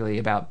most regularly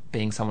about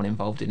being someone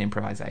involved in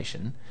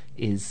improvisation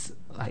is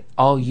like,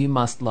 oh, you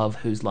must love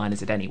Whose Line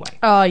Is It Anyway?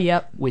 Oh,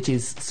 yep. Which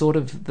is sort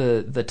of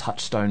the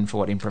touchstone for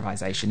what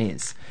improvisation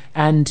is.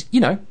 And, you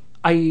know,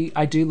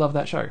 I do love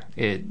that show.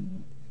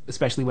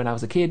 Especially when I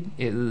was a kid,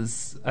 it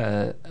was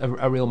a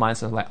real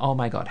mindset of like, oh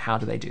my God, how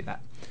do they do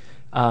that?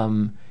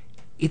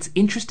 It's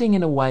interesting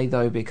in a way,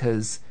 though,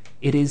 because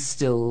it is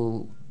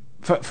still,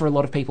 for a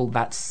lot of people,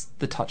 that's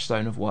the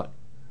touchstone of what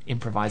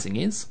improvising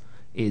is,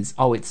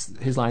 oh, it's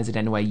Whose Line Is It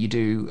Anyway? You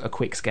do a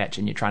quick sketch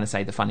and you're trying to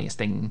say the funniest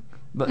thing,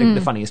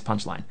 the funniest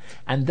punchline.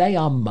 And they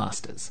are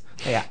masters.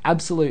 They are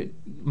absolute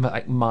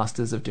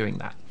masters of doing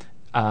that.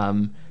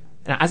 Now,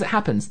 as it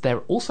happens,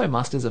 they're also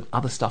masters of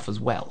other stuff as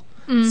well.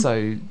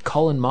 So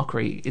Colin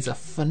Mockery is a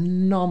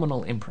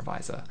phenomenal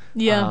improviser.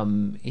 Yeah.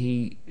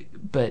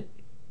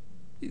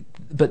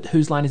 But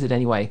Whose Line Is It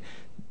Anyway?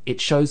 It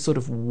shows sort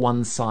of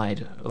one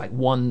side, like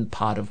one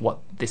part of what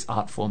this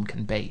art form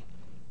can be.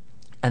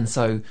 And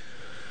so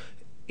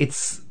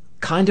it's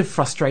kind of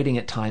frustrating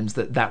at times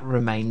that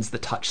remains the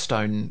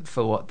touchstone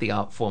for what the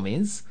art form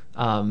is.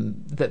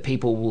 That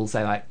people will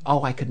say like,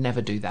 oh, I could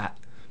never do that.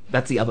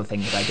 That's the other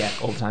thing that I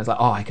get all the time. It's like,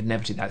 oh, I could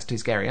never do that. It's too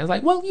scary. I was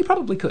like, well, you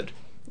probably could.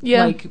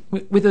 Yeah. Like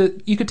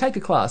you could take a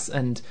class,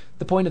 and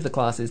the point of the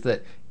class is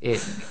that it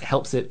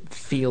helps it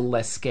feel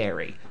less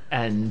scary,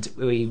 and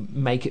we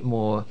make it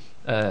more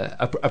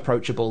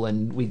approachable,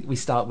 and we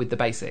start with the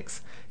basics.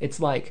 It's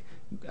like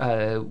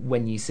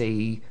when you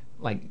see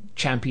like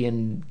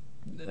champion,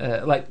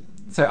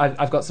 so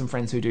I've got some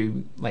friends who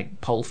do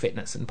like pole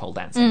fitness and pole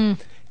dancing,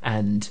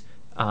 and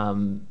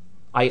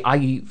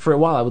I for a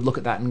while I would look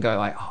at that and go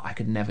like, oh, I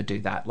could never do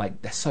that.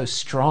 Like, they're so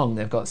strong.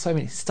 They've got so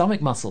many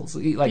stomach muscles.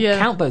 Like, Yeah.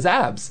 count those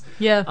abs.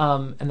 Yeah.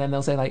 And then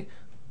they'll say like,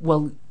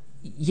 well,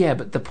 yeah,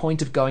 but the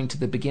point of going to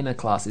the beginner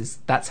class is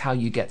that's how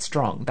you get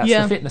strong. That's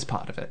Yeah. the fitness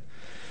part of it.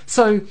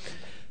 So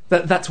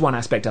that's one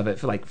aspect of it.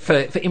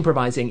 For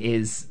improvising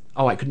is,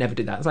 oh, I could never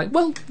do that. It's like,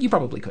 well, you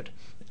probably could.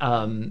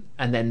 And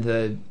then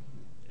the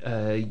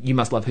you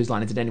must love Whose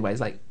Line Is It Anyway?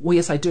 It's like, well,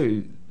 yes, I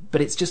do,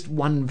 but it's just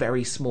one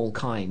very small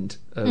kind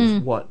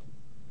of what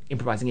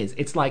improvising is.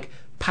 It's like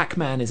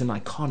Pac-Man is an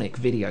iconic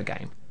video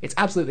game. It's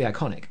absolutely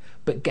iconic,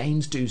 but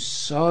games do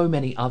so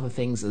many other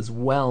things as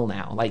well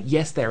now. Like,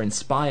 yes, they're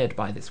inspired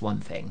by this one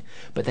thing,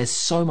 but there's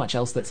so much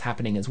else that's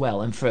happening as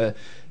well. And for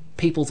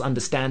people's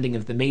understanding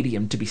of the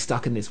medium to be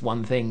stuck in this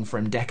one thing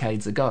from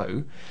decades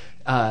ago,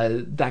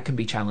 that can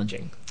be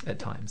challenging at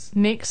times.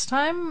 Next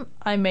time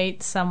I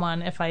meet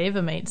someone, if I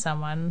ever meet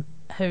someone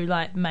who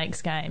like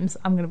makes games,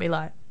 I'm gonna be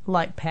like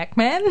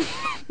Pac-Man.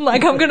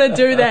 Like, I'm gonna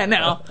do that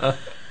now.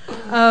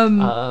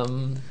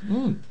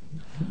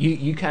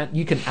 You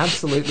can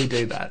absolutely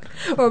do that.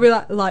 Or I'll be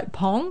like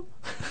Pong,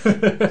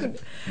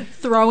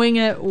 throwing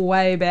it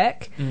way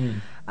back.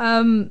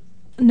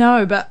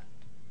 No, but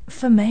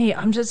for me,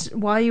 I'm just,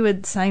 while you were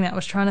saying that, I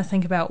was trying to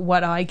think about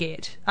what I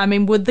get. I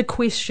mean, would the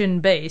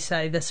question be,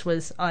 say this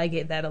was, I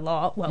get that a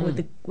lot,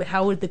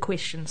 how would the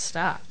question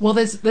start? Well,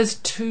 there's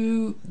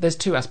two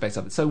aspects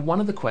of it. So one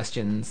of the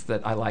questions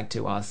that I like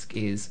to ask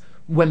is,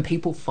 when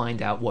people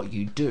find out what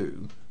you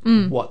do,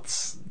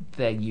 what's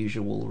their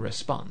usual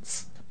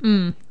response?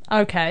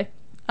 Okay.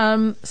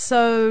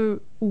 So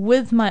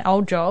with my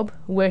old job,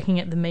 working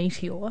at the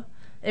Meteor,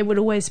 it would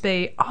always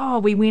be, oh,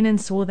 we went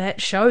and saw that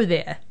show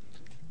there.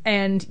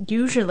 And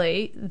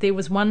usually there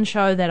was one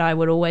show that I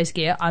would always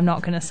get. I'm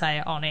not going to say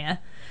it on air.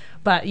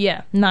 But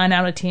yeah, 9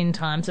 out of 10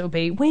 times it would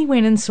be, we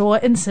went and saw,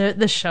 insert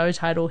the show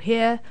title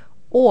here,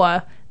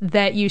 or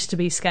that used to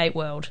be Skate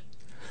World.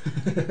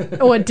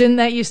 Or didn't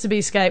that used to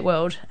be Skate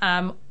World?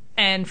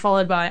 And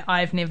followed by,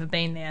 I've never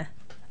been there.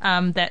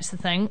 That's the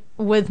thing.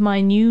 With my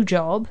new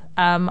job,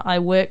 I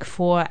work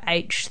for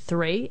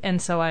H3,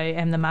 and so I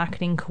am the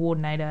marketing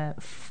coordinator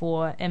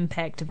for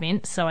Impact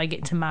events. So I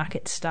get to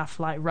market stuff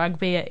like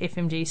rugby at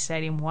FMG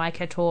Stadium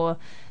Waikato,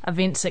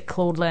 events at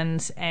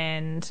Claudelands,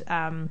 and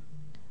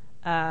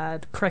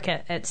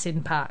cricket at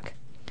Sen Park.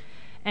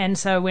 And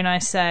so when I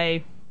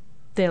say,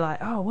 they're like,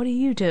 oh, what do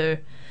you do?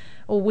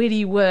 Or where do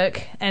you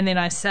work? And then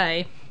I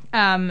say,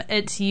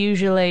 it's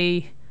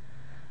usually,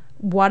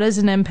 what is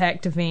an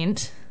Impact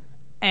event?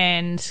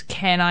 And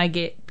can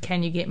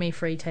you get me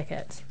free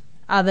tickets?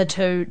 Are the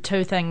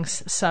two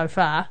things so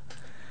far.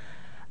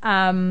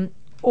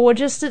 Or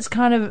just it's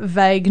kind of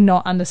vague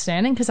not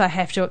understanding, because I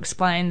have to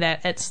explain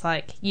that it's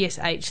like, yes,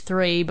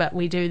 H3, but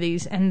we do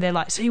these, and they're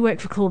like, so you work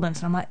for Claudelands?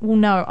 And I'm like, well,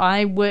 no,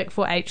 I work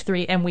for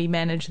H3 and we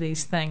manage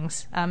these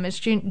things. It's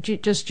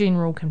just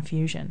general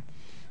confusion.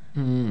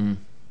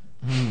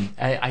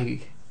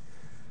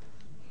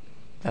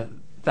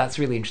 That's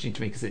really interesting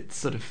to me, because it's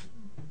sort of,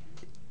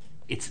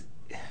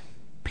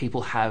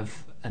 people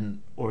have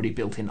an already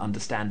built-in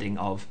understanding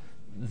of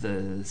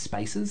the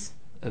spaces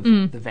of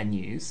the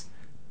venues,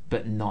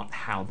 but not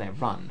how they're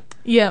run.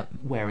 Yeah.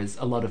 Whereas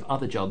a lot of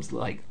other jobs,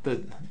 like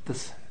the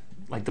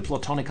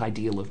platonic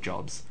ideal of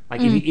jobs,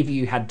 like if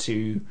you had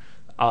to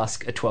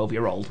ask a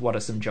 12-year-old what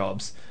are some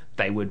jobs,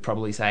 they would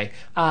probably say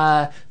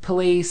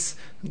police,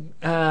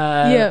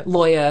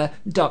 lawyer,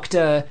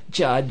 doctor,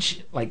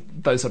 judge, like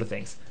those sort of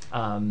things.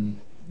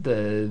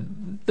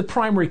 The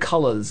primary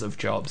colours of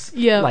jobs.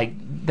 Yeah. Like,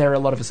 there are a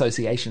lot of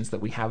associations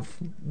that we have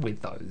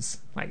with those.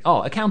 Like,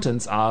 oh,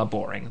 accountants are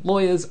boring.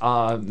 Lawyers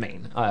are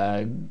mean.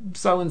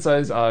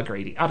 So-and-sos are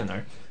greedy. I don't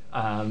know.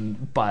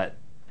 But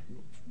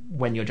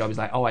when your job is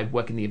like, oh, I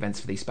work in the events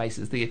for these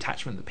spaces, the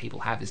attachment that people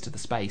have is to the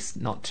space,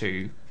 not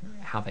to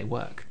how they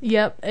work.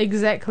 Yep,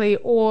 exactly.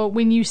 Or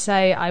when you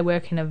say I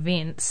work in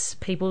events,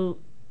 people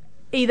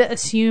either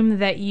assume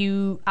that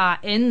you are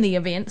in the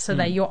event, so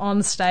that you're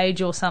on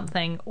stage or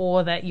something,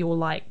 or that you're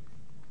like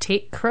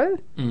tech crew.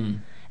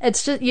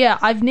 It's just, yeah,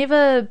 it's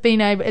never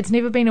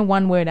been a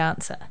one-word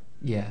answer.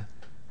 Yeah.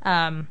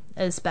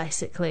 Is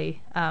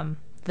basically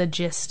the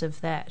gist of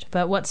that.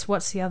 But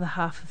what's the other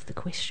half of the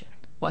question?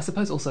 Well, I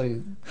suppose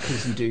also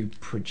because you do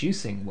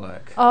producing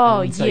work.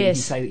 Oh, and so yes.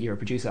 you say that you're a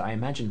producer, I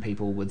imagine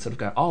people would sort of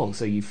go, oh,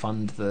 so you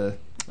fund the...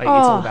 Like,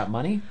 it's all about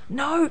money?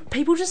 No,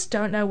 people just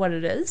don't know what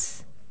it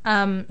is.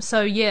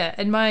 So yeah,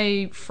 in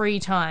my free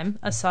time,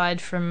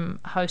 aside from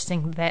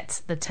hosting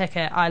That's the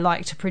Ticket, I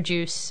like to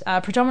produce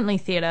predominantly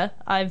theatre.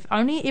 I've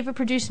only ever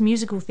produced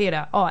musical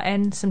theatre,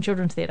 and some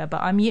children's theatre,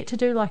 but I'm yet to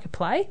do like a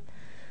play,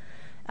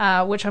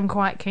 which I'm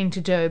quite keen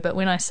to do. But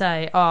when I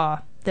say,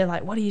 they're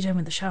like, what are you doing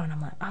with the show? And I'm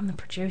like, I'm the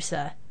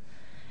producer.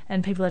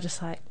 And people are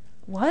just like,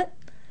 what?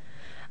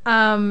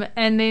 And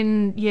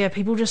then, yeah,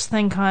 people just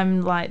think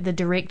I'm like the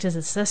director's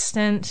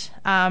assistant.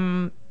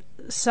 I've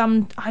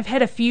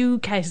had a few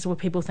cases where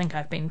people think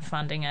I've been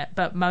funding it,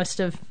 but most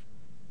of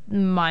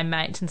my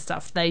mates and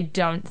stuff, they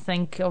don't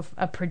think of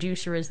a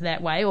producer as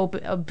that way, or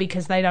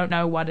because they don't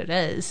know what it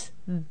is,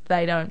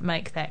 they don't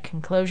make that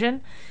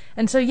conclusion.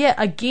 And so, yeah,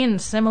 again,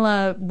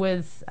 similar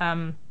with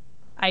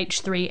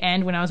H3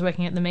 and when I was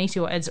working at the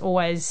Meteor,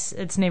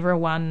 it's never a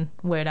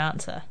one-word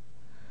answer.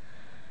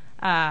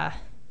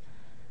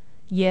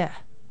 Yeah,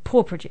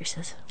 poor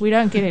producers. We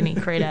don't get any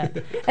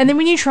credit. And then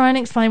when you try and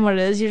explain what it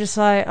is, you're just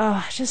like,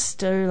 oh, just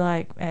do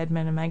like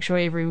admin and make sure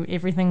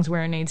everything's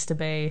where it needs to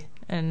be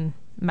and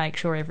make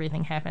sure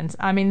everything happens.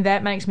 I mean,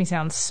 that makes me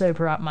sound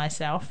super up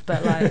myself,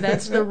 but like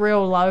that's the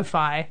real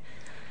lo-fi.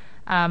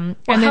 Well,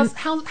 And then,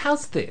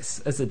 how's this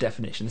as a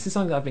definition? This is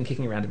something that I've been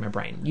kicking around in my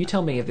brain. You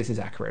tell me if this is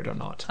accurate or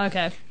not.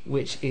 okay,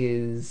 Which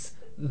is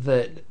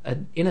that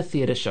in a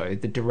theatre show,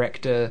 the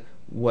director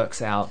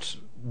works out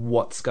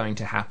what's going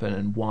to happen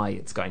and why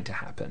it's going to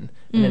happen,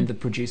 and then the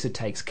producer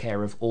takes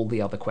care of all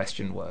the other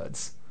question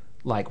words,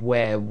 like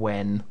where,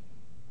 when,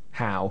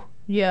 how.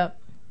 yeah,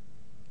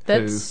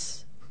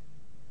 that's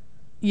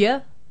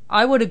yeah,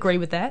 I would agree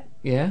with that.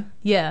 Yeah?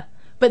 Yeah.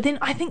 But then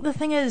I think the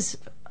thing is,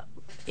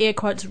 air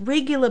quotes,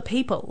 regular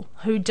people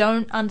who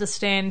don't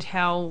understand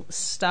how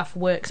stuff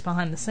works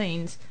behind the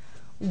scenes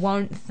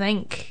won't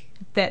think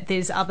that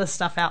there's other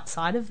stuff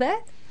outside of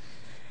that.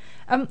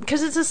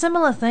 Because it's a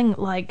similar thing,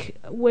 like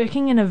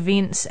working in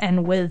events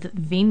and with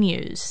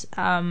venues.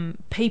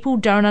 People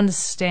don't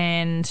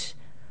understand.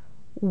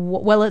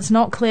 Well, it's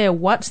not clear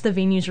what's the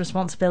venue's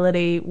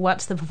responsibility,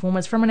 what's the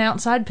performance from an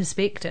outside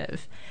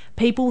perspective.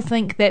 People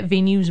think that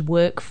venues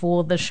work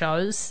for the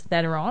shows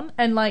that are on,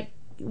 and like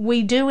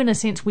we do in a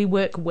sense, we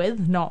work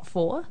with, not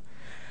for.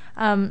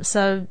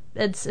 So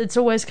it's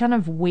always kind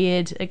of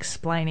weird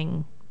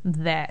explaining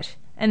that.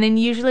 And then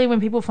usually when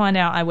people find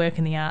out I work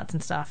in the arts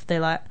and stuff, they're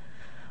like,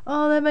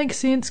 oh, that makes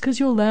sense because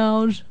you're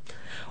loud.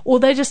 Or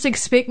they just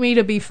expect me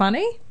to be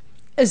funny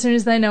as soon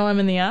as they know I'm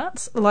in the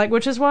arts. Like,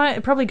 which is why,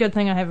 probably a good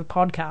thing I have a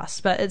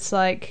podcast, but it's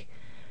like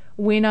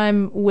when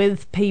I'm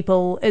with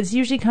people, it's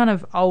usually kind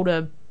of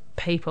older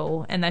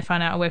people and they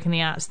find out I work in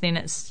the arts, then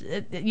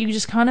you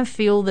just kind of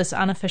feel this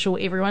unofficial,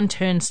 everyone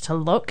turns to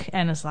look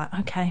and it's like,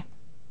 okay,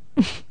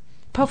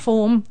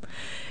 perform.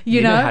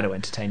 You know how to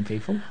entertain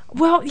people.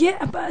 Well,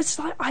 yeah, but it's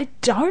like I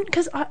don't,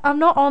 because I'm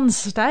not on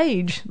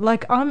stage.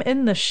 Like, I'm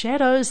in the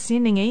shadows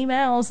sending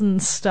emails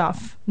and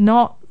stuff,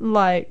 not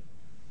like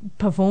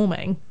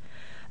performing.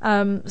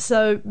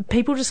 So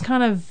people just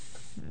kind of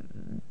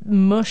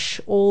mush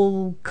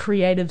all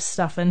creative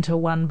stuff into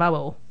one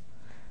bubble,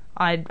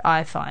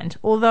 I find.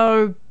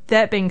 Although,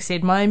 that being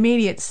said, my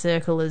immediate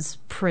circle is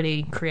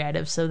pretty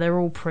creative, so they're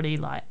all pretty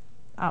like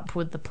up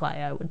with the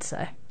play, I would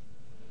say.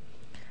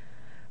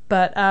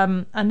 But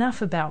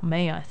enough about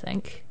me, I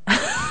think.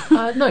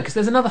 No, because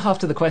there's another half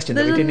to the question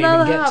that we didn't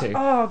even get to.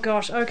 Oh,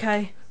 gosh,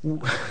 okay.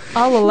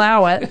 I'll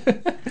allow it.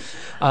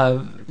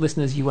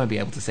 Listeners, you won't be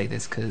able to see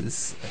this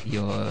because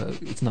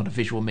it's not a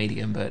visual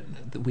medium, but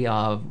we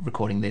are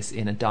recording this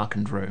in a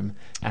darkened room,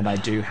 and I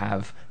do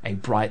have a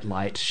bright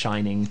light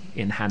shining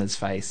in Hannah's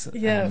face,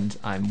 Yeah. and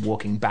I'm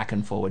walking back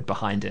and forward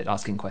behind it,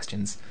 asking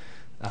questions.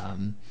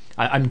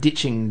 I'm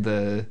ditching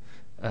the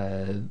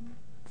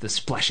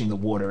splashing the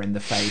water in the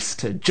face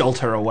to jolt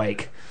her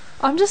awake.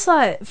 I'm just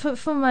like,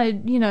 for my,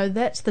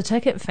 that's the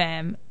ticket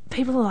fam,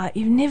 people are like,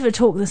 you've never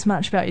talked this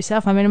much about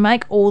yourself. I mean, I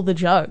make all the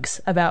jokes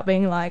about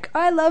being like,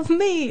 I love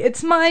me,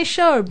 it's my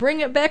show, bring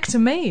it back to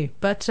me.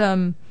 But,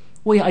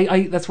 well,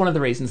 yeah, that's one of the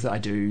reasons that I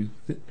do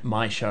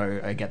my show.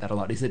 I get that a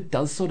lot, is it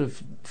does sort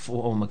of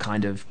form a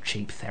kind of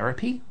cheap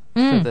therapy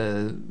for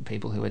the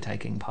people who are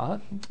taking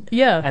part.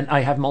 yeah. And I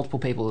have multiple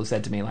people who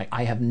said to me, like,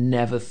 I have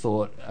never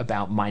thought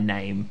about my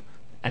name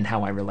and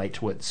how I relate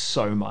to it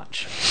so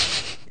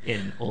much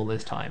in all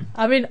this time.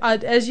 I mean,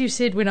 as you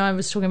said when I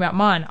was talking about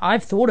mine,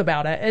 I've thought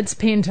about it. It's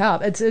pent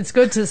up. It's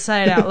good to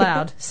say it out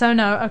loud. So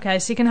no, okay,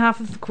 second half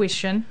of the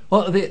question.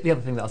 Well, the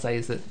other thing that I'll say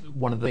is that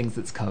one of the things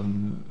that's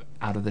come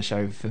out of the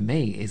show for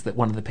me is that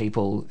one of the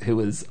people who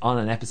was on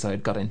an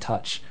episode got in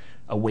touch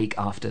a week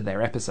after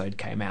their episode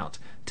came out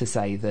to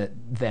say that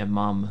their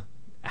mum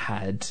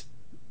had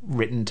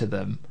written to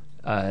them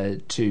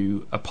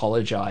to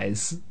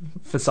apologise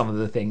for some of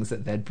the things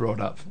that they'd brought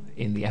up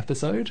in the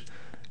episode,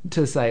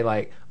 to say,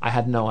 like, I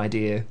had no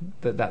idea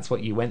that that's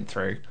what you went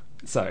through,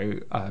 so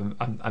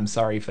I'm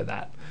sorry for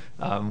that,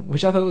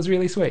 which I thought was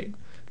really sweet.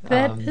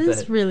 That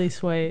is really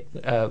sweet.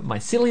 My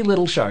silly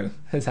little show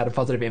has had a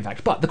positive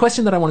impact. But the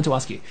question that I wanted to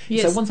ask you,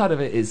 Yes. so one side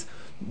of it is,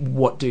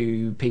 what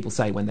do people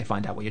say when they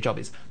find out what your job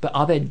is? But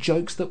are there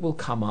jokes that will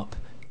come up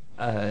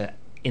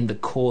in the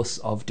course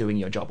of doing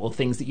your job, or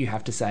things that you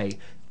have to say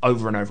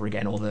over and over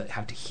again, or that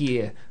have to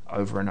hear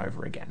over and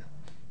over again?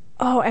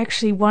 Oh,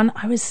 actually, one,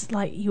 I was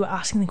like, you were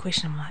asking the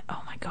question, I'm like,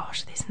 oh my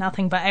gosh, there's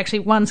nothing, but actually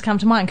one's come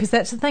to mind, because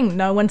that's the thing,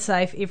 no one's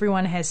safe,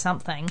 everyone has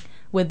something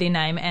with their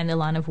name and their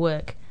line of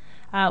work.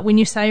 When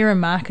you say you're in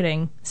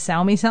marketing,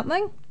 sell me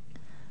something.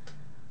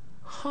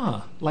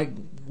 Huh. Like,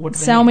 what do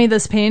they Sell mean? me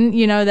this pen,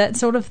 that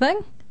sort of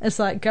thing. It's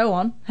like, go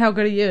on, how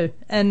good are you?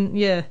 And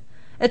yeah,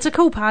 it's a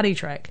cool party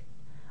trick.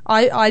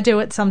 I do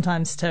it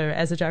sometimes too,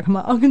 as a joke. I'm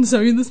like, I can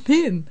sell you this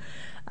pen.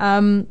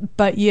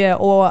 But yeah,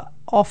 or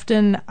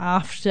often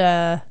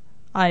after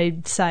I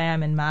say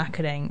I'm in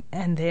marketing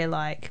and they're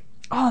like,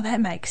 oh,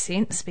 that makes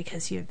sense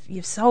because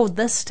you've sold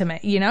this to me.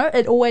 You know,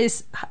 it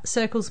always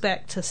circles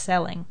back to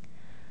selling.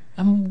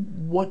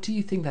 What do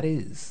you think that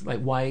is?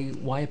 Like, why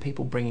are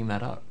people bringing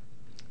that up?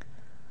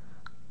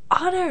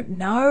 I don't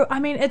know. I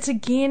mean, it's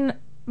again,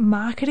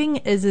 marketing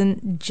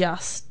isn't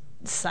just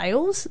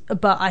sales,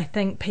 but I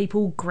think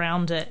people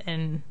ground it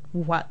in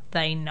what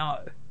they know.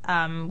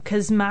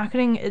 Because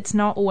marketing, it's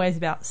not always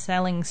about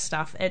selling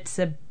stuff. It's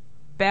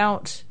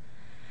about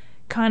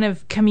kind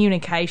of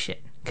communication.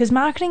 Because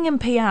marketing and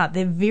PR,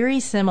 they're very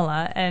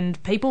similar,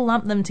 and people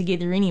lump them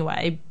together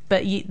anyway.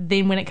 But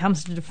then when it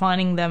comes to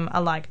defining them,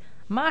 are like,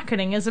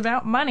 marketing is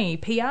about money,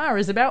 PR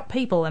is about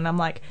people, and I'm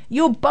like,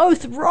 you're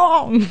both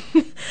wrong.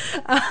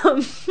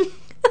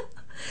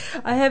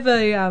 I have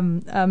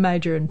a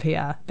major in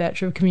PR,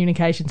 Bachelor of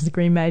Communications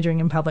degree, majoring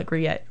in public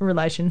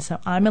relations, so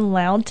I'm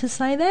allowed to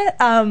say that.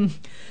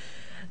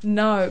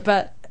 No,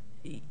 but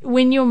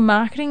when you're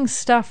marketing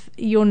stuff,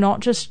 you're not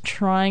just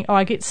trying... Oh,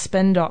 I get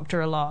spin doctor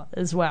a lot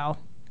as well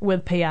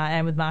with PR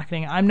and with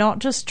marketing. I'm not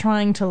just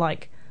trying to,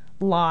 like,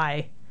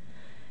 lie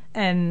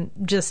and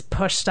just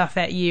push stuff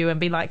at you and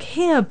be like,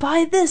 here,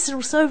 buy this,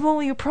 it'll solve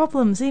all your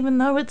problems, even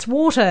though it's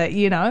water,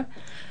 you know?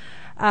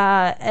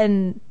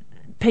 And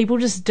people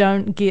just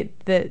don't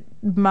get that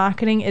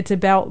marketing, it's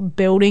about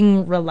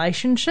building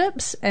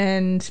relationships,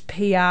 and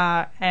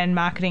PR and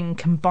marketing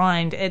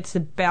combined, it's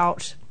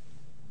about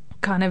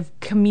kind of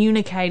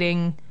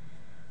communicating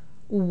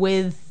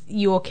with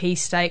your key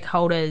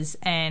stakeholders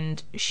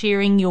and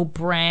sharing your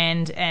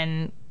brand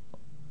and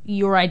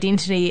your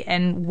identity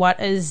and what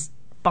is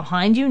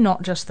behind you,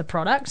 not just the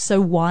product. So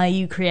why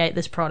you create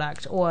this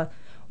product, or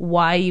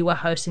why you are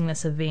hosting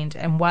this event,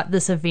 and what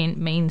this event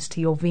means to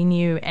your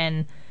venue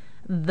and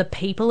the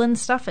people and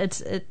stuff.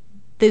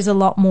 There's a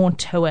lot more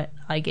to it,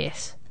 I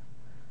guess.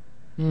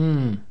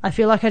 I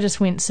feel like I just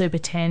went super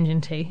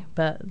tangenty,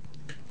 but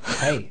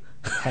Hey.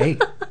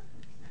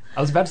 I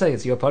was about to say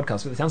it's your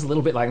podcast, but it sounds a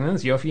little bit like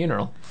it's your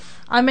funeral.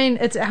 I mean,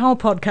 it's our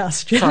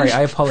podcast, Josh. Sorry,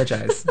 I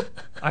apologise.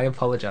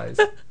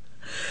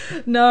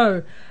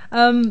 No.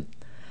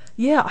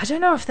 Yeah, I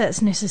don't know if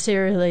that's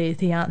necessarily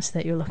the answer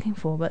that you're looking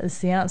for, but it's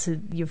the answer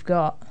you've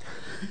got.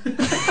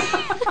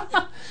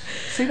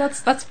 See,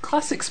 that's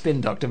classic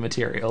spin doctor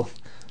material.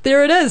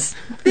 There it is.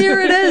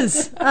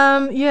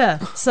 Yeah.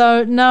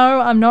 So,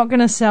 no, I'm not going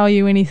to sell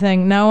you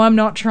anything. No, I'm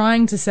not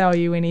trying to sell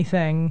you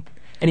anything.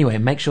 Anyway,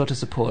 make sure to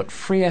support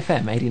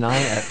FreeFM89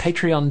 at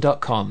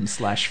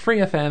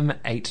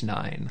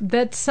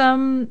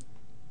patreon.com/freefm89.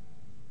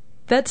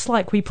 That's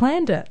like we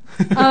planned it.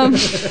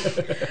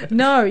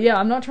 No, yeah,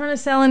 I'm not trying to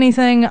sell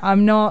anything.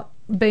 I'm not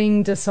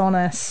being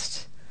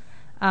dishonest.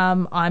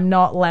 I'm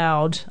not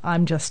loud.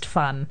 I'm just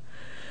fun.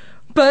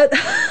 But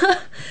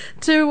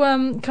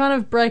to kind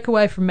of break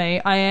away from me,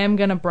 I am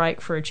going to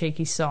break for a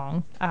cheeky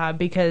song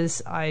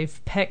because I've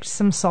picked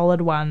some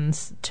solid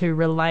ones to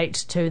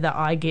relate to the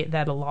I Get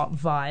That A Lot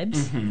vibes.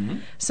 Mm-hmm.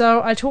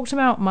 So I talked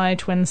about my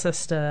twin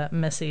sister,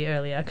 Missy,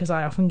 earlier, because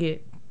I often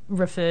get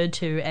referred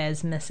to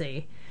as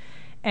Missy.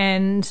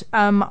 And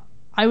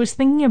I was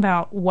thinking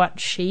about what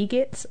she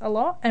gets a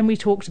lot, and we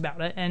talked about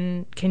it.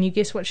 And can you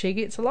guess what she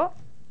gets a lot?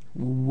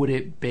 Would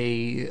it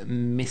be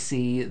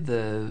Missy,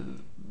 the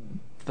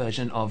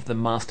version of the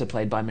Master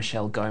played by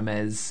Michelle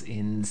Gomez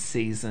in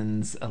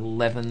seasons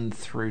 11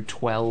 through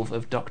 12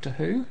 of Doctor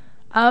Who?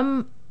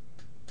 To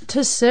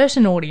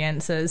certain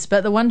audiences,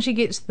 but the one she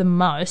gets the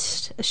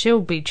most,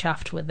 she'll be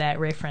chuffed with that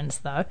reference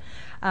though,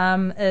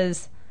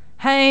 is,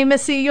 hey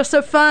Missy, you're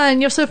so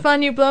fun, you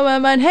blow my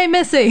mind, hey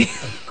Missy.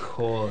 Of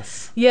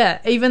course. Yeah,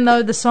 even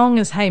though the song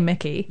is Hey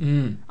Mickey.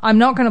 I'm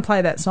not going to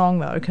play that song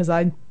though, because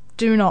I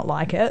do not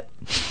like it.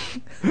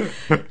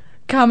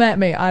 Come at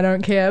me, I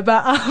don't care,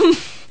 but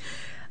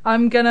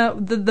I'm gonna...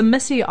 The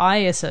Missy I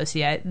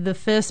associate, the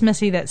first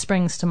Missy that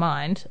springs to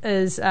mind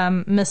is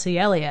Missy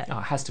Elliott. Oh,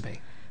 it has to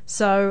be.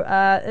 So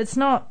it's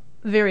not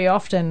very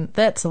often...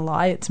 That's a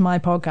lie, it's my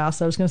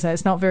podcast. I was going to say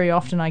it's not very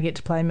often I get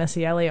to play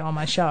Missy Elliott on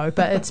my show,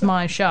 but it's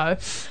my show.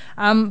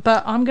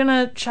 But I'm going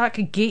to chuck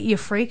Get Your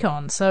Freak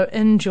on, so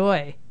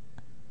enjoy.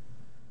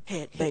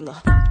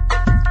 Headbanger.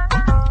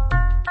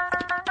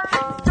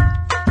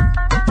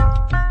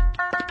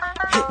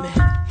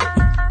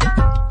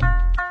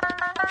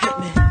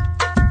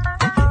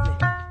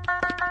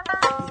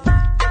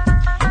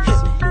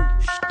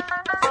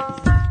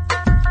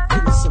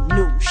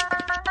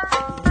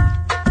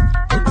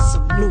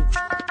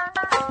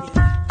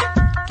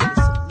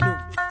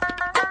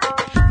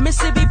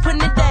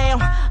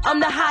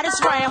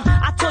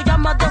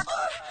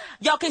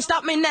 Y'all can't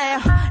stop me now.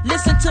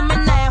 Listen to me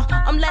now.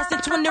 I'm lasting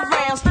 20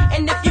 rounds.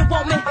 And if you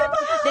want me,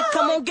 then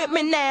come on get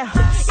me now.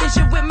 Is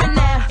you with me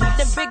now?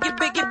 Then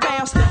biggie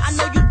bounce. I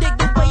know you dig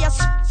the way I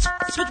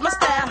switch my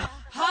style.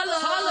 Holla,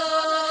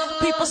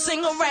 holla. People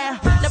sing around.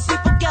 Now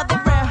people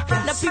gather round.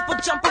 Now people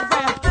jump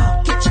around.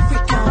 Get your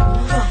freak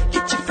on.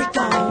 Get your freak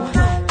on.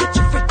 Get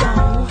your freak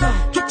on.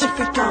 Get your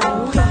freak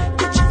on.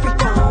 Get your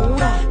freak on.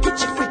 Get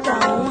your freak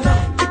on.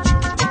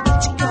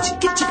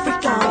 Get your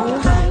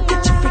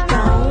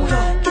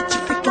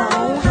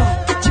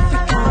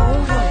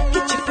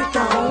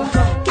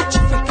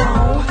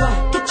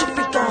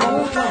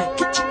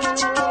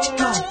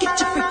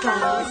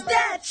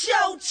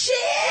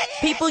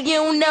you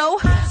don't know.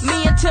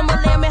 Me and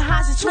Timberland been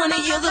high since 20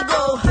 years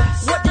ago.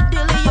 What the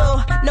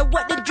dealio? Now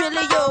what the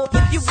drillio?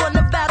 If you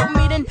wanna battle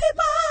me, then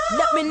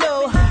let me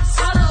know.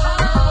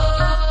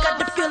 Got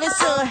the feeling,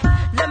 son.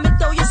 Let me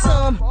throw you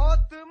some.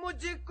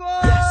 People,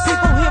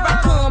 here I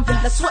come.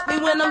 Now sweat me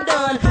when I'm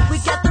done. We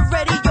got the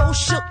radio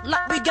shook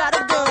like we got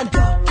a gun.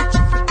 Get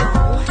your freak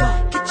on.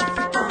 Get your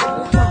freak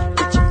on.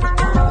 Get your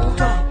freak on.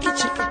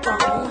 Get your freak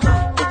on.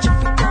 Get your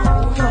freak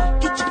on.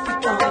 Get your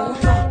freak on.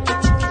 Get your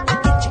freak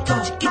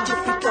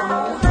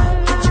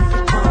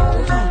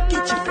on.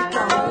 Get your freak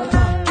on. Get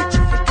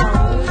your freak on.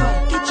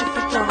 Get your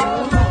freak on.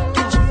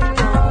 Get your freak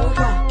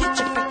on. Get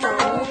your freak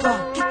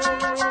on. Get your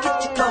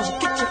freak on.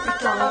 Get your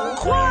freak on.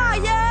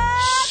 Quiet.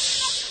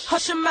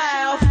 Hush your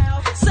mouth.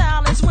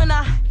 Silence when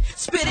I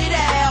spit it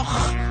out.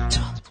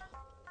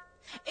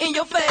 In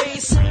your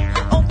face.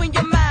 Open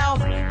your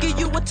mouth. Give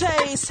you a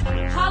taste.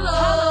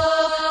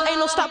 Hello. Ain't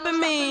no stopping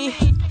me.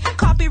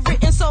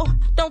 Copywritten, so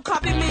don't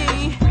copy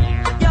me.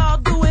 Y'all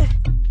do it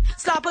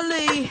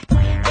sloppily.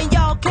 And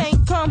y'all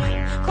can't come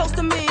close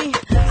to me.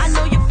 I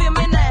know you feel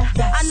me now.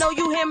 I know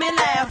you hear me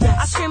loud.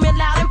 I scream it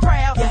loud and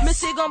proud.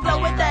 Missy gon'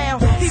 blow it down.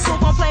 People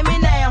gon' play me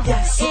now.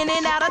 In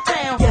and out of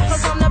town.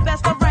 Cause I'm the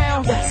best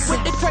around.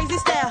 With the crazy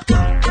style.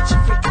 Get your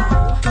freak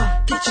on.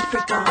 Get your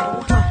freak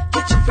on.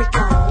 Get your freak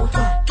on.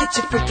 Get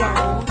your freak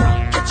on.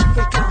 Get your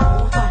freak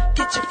on.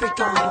 Get your freak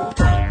on.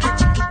 Get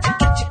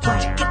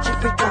your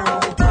freak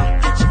on.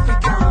 Get your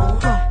freak on.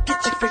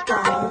 Get your freak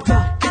on.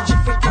 Get your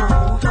freak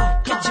on.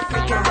 Get your freak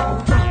on.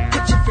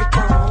 Get your freak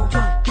on.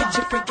 Get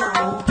your freak on.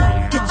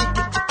 Get your freak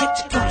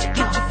on.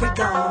 Get your freak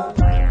on.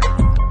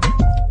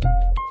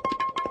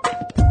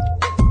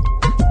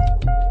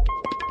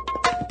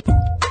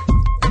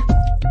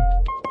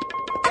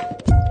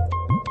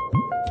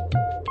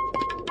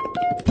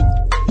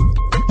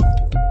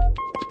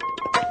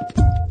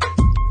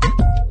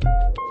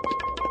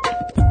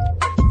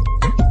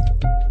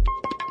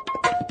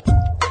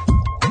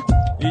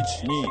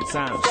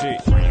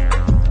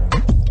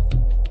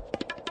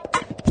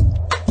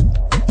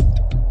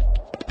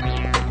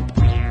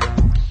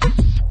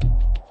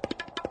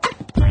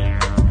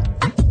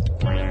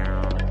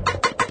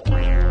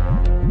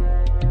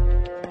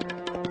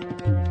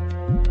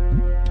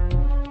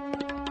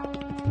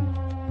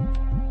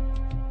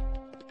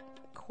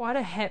 Quite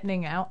a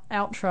happening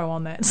outro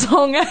on that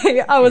song.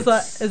 I was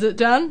like, is it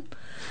done?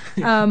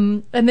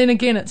 And then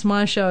again, it's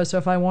my show, so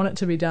if I want it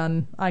to be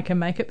done, I can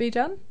make it be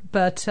done.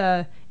 But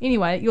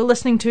anyway, you're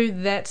listening to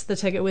That's the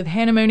Ticket with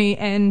Hannah Mooney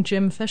and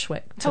Jim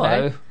Fishwick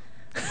today.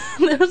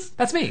 Hello.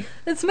 That's me.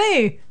 It's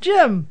me,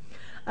 Jim.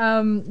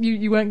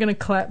 You weren't going to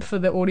clap for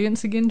the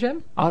audience again,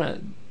 Jim? Oh, no.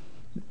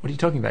 What are you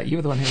talking about? You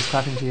were the one who was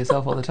clapping to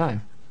yourself all the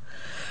time.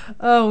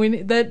 Oh,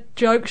 that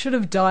joke should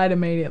have died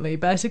immediately.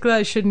 Basically,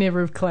 I should never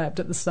have clapped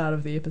at the start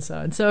of the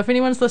episode. So if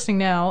anyone's listening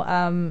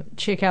now,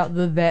 check out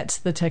the That's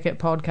the Ticket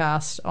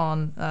podcast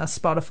on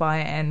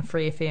Spotify and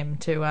Free FM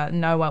to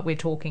know what we're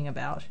talking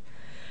about.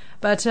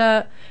 But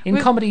in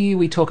comedy,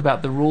 we talk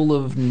about the rule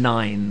of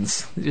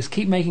nines. You just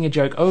keep making a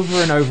joke over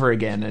and over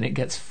again, and it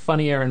gets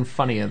funnier and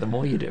funnier the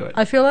more you do it.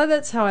 I feel like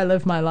that's how I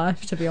live my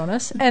life, to be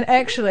honest. And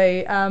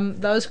actually,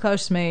 those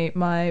close to me,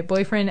 my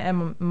boyfriend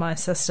and my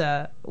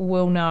sister,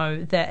 will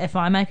know that if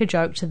I make a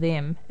joke to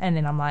them, and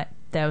then I'm like,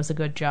 that was a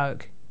good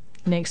joke,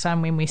 next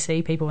time when we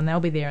see people and they'll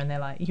be there and they're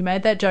like, you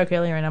made that joke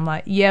earlier, and I'm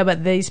like, yeah,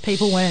 but these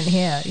people weren't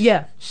here.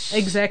 Yeah,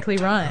 exactly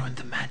right. Ruined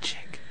the magic.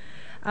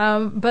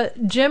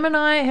 But Jim and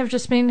I have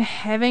just been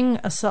having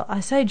I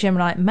say Jim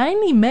and I,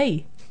 mainly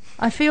me.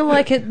 I feel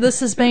like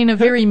this has been a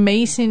very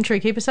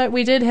me-centric episode.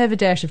 We did have a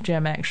dash of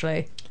Jim,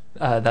 actually.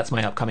 That's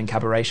my upcoming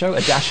cabaret show,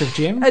 A Dash of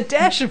Jim. A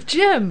Dash of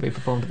Jim! We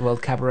performed at the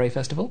World Cabaret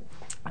Festival.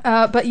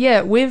 But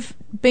yeah, we've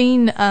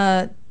been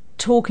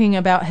talking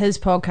about his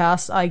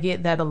podcast. I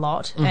get that a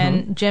lot. Mm-hmm.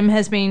 And Jim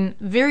has been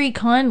very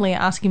kindly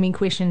asking me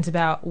questions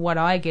about what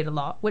I get a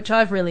lot, which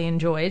I've really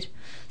enjoyed,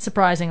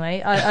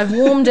 surprisingly. I've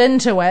warmed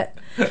into it,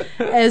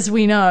 as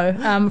we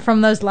know,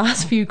 from those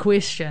last few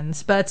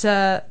questions. But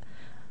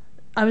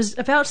I was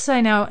about to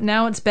say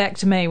now it's back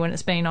to me when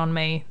it's been on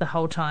me the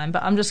whole time.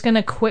 But I'm just going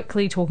to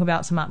quickly talk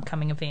about some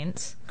upcoming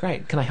events.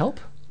 Great. Can I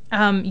help?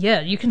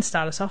 Yeah, you can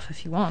start us off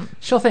if you want.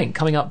 Sure thing.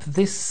 Coming up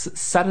this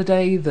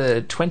Saturday,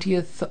 the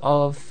 20th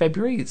of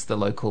February, it's the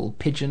local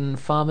pigeon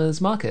farmers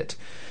market.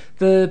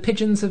 The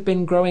pigeons have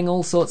been growing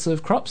all sorts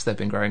of crops. They've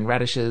been growing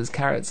radishes,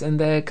 carrots,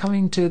 and they're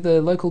coming to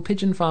the local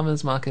pigeon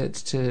farmers market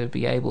to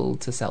be able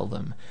to sell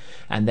them.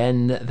 And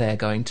then they're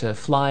going to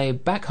fly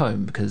back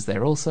home because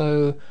they're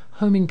also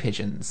homing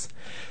pigeons.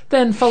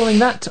 Then following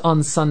that,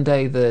 on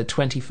Sunday the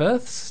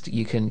 21st,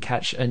 you can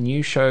catch a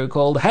new show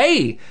called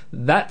Hey,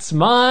 That's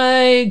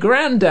My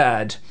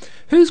Granddad,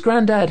 whose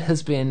granddad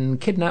has been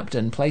kidnapped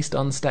and placed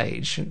on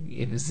stage.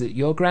 Is it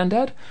your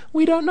granddad?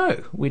 We don't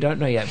know. We don't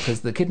know yet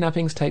because the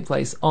kidnappings take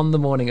place on the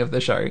morning of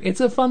the show. It's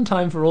a fun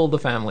time for all the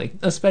family,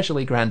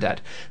 especially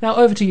granddad. Now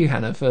over to you,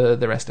 Hannah, for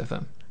the rest of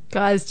them.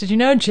 Guys, did you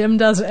know Jim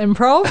does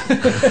improv?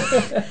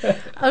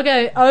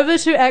 Okay, over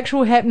to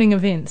actual happening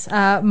events.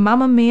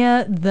 Mamma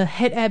Mia, the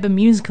hit ABBA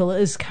musical,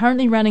 is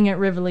currently running at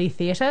Rivoli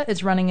Theatre.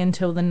 It's running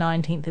until the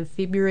 19th of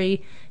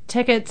February.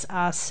 Tickets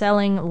are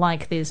selling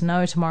like there's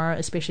no tomorrow,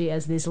 especially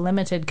as there's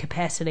limited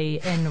capacity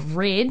in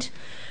red.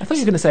 I thought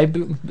you were going to say,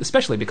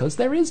 especially because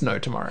there is no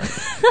tomorrow.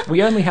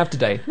 We only have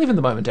today. Live in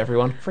the moment,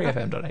 everyone.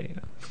 freefm.80.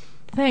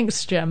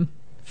 Thanks, Jim.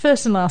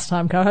 First and last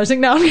time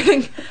co-hosting. No, I'm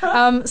kidding.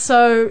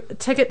 So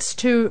tickets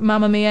to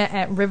Mamma Mia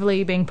at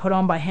Rivoli being put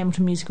on by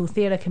Hamilton Musical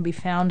Theatre can be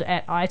found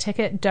at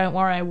iTicket. Don't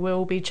worry, I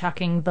will be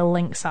chucking the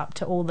links up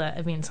to all the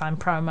events I'm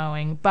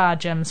promoting, bar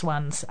Jim's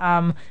ones,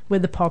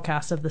 with the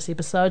podcast of this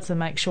episode. So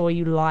make sure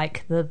you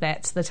like the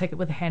That's the Ticket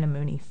with Hannah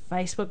Mooney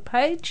Facebook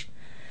page.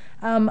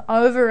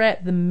 Over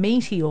at the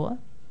Meteor,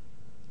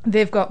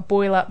 they've got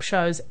Boil Up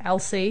shows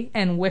Elsie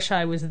and Wish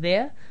I Was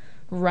There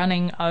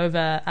running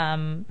over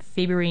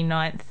February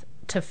 9th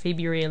to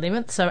February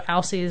 11th. So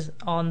Elsie is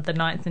on the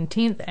 9th and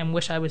 10th and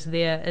Wish I Was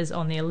There is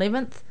on the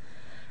 11th.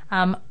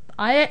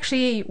 I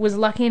actually was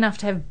lucky enough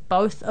to have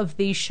both of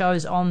these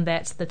shows on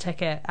That's the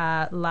Ticket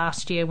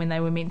last year when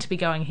they were meant to be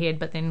going ahead,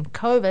 but then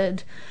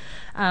COVID.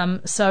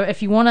 So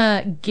if you want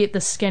to get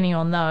the skinny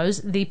on those,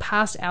 the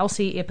past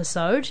Elsie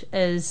episode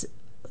is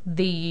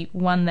the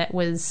one that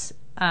was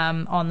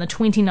on the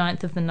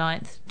 29th of the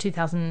 9th,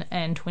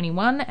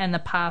 2021, and the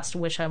past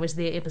Wish I Was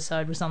There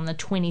episode was on the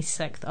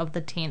 26th of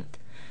the 10th,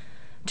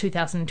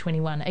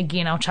 2021.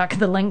 Again, I'll chuck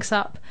the links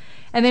up.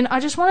 And then I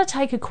just want to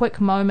take a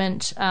quick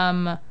moment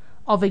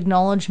of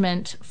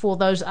acknowledgement for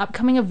those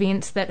upcoming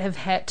events that have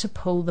had to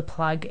pull the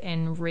plug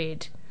in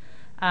red.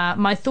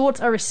 My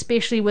thoughts are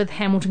especially with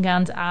Hamilton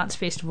Gardens Arts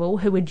Festival,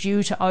 who are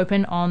due to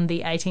open on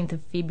the 18th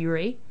of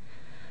February.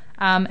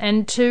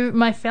 And to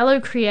my fellow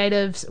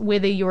creatives,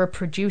 whether you're a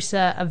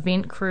producer,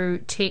 event crew,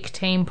 tech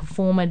team,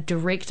 performer,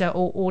 director,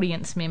 or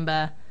audience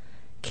member,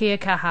 kia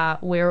kaha,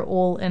 we're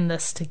all in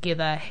this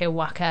together. He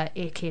waka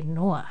eke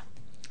noa.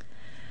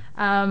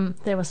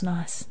 That was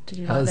nice. Did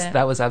you like that?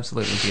 That was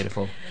absolutely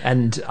beautiful.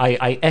 And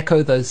I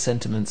echo those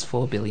sentiments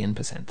 4 billion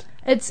 %.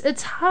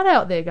 It's hard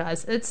out there,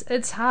 guys.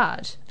 It's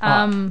hard.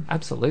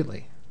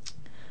 Absolutely.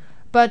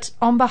 But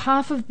on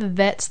behalf of the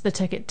That's the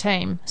Ticket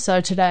team, so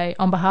today,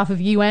 on behalf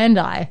of you and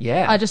I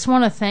just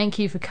want to thank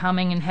you for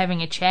coming and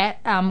having a chat,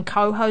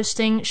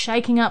 co-hosting,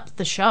 shaking up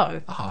the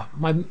show. Oh,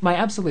 my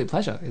absolute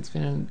pleasure. It's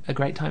been a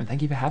great time.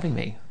 Thank you for having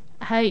me.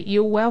 Hey,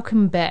 you're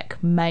welcome back,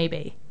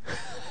 maybe.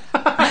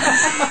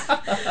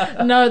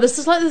 No, this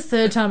is like the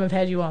third time I've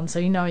had you on, so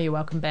you know you're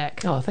welcome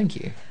back. Oh, thank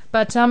you.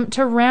 But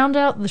to round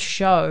out the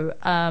show,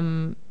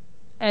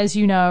 as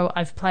you know,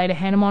 I've played a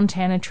Hannah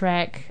Montana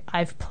track,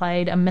 I've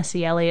played a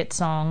Missy Elliott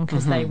song,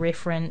 because they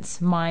reference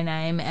my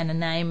name and a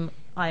name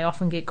I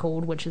often get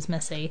called, which is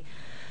Missy.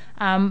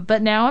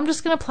 But now I'm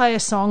just going to play a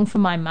song for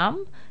my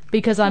mum,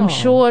 because I'm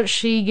sure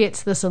she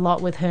gets this a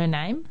lot with her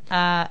name.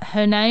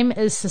 Her name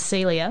is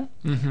Cecilia,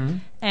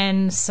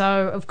 and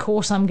so of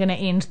course I'm going to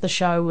end the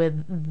show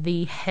with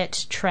the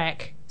hit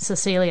track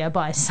Cecilia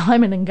by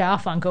Simon and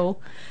Garfunkel.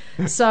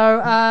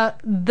 So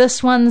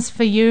this one's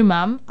for you,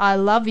 Mum. I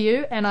love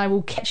you, and I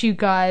will catch you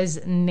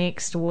guys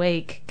next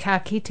week. Ka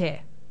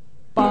kite.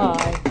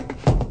 Bye.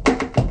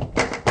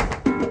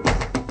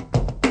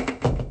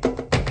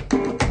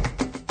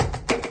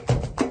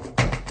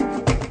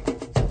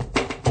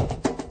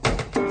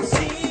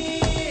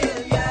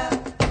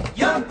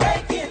 You're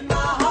breaking my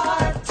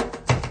heart.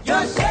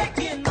 You're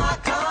shaking my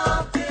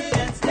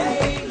confidence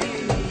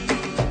daily.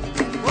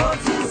 Oh,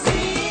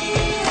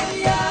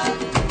 Cecilia,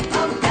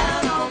 I'm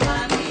down on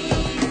my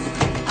knees.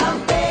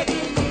 I'm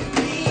begging you,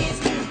 please,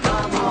 to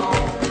come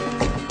home.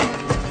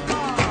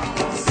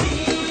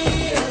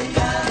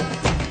 Cecilia,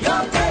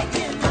 you're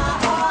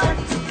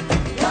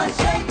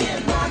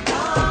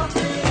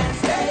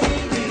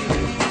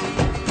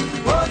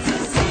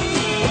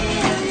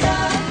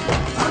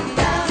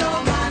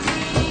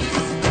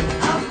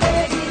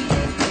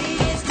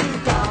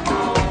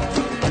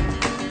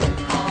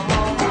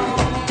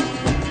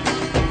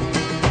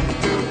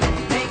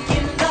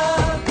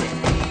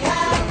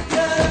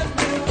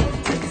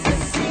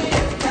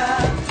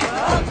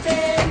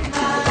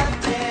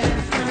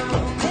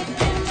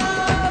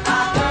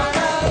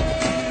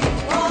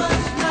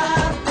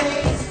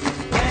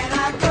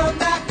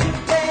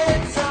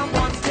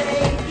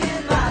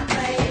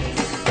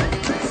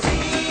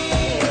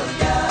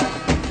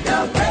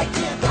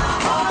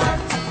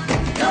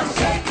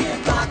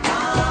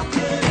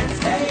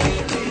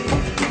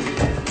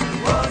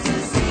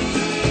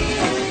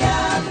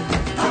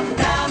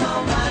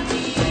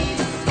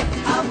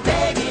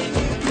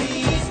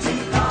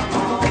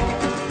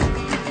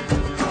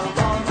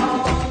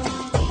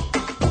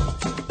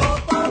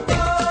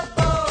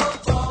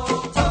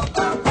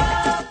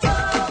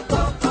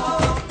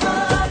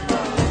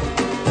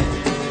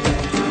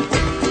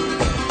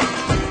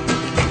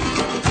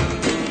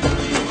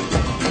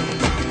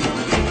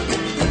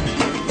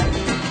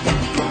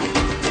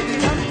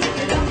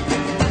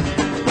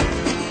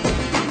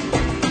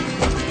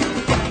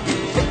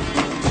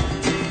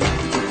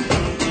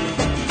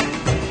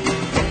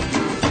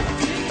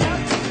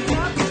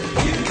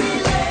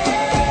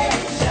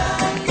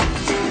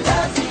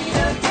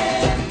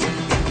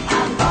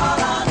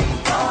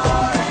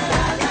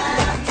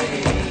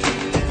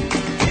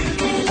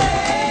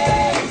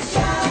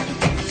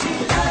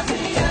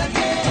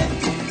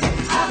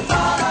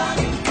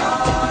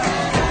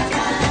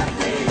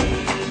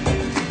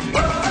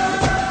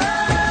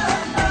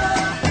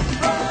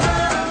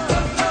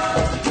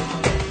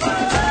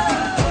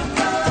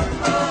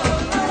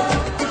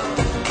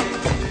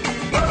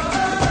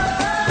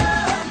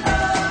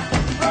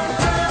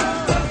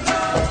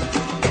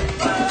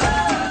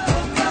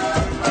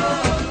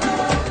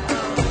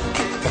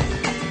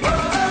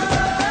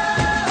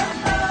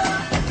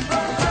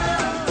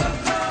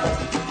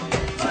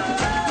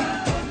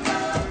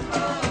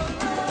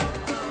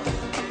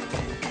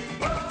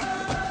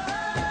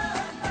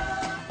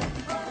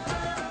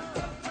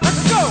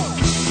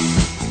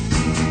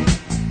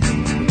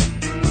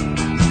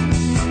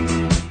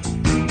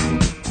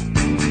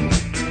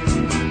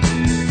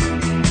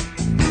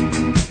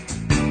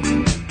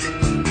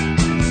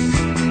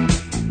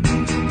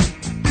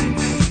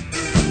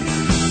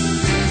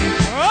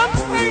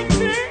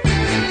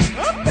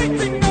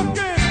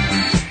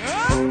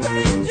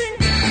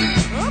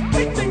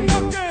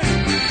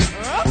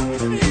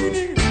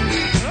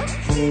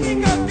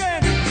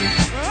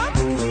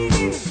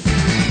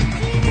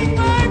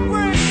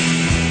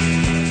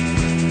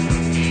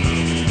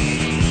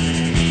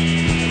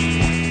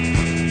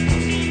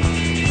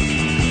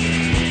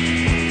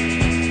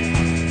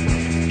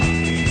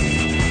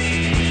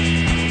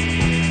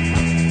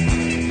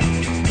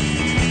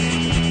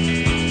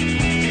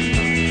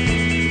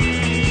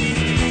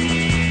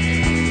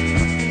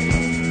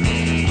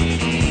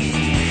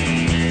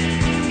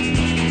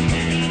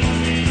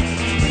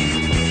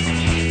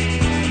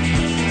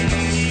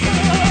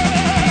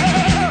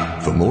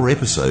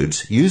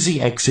episodes, use the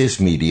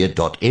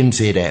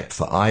accessmedia.nz app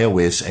for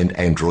iOS and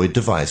Android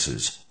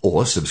devices,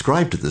 or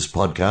subscribe to this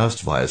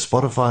podcast via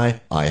Spotify,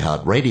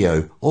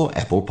 iHeartRadio, or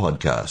Apple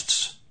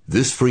Podcasts.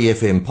 This Free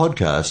FM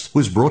podcast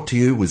was brought to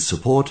you with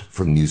support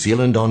from New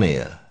Zealand On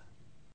Air.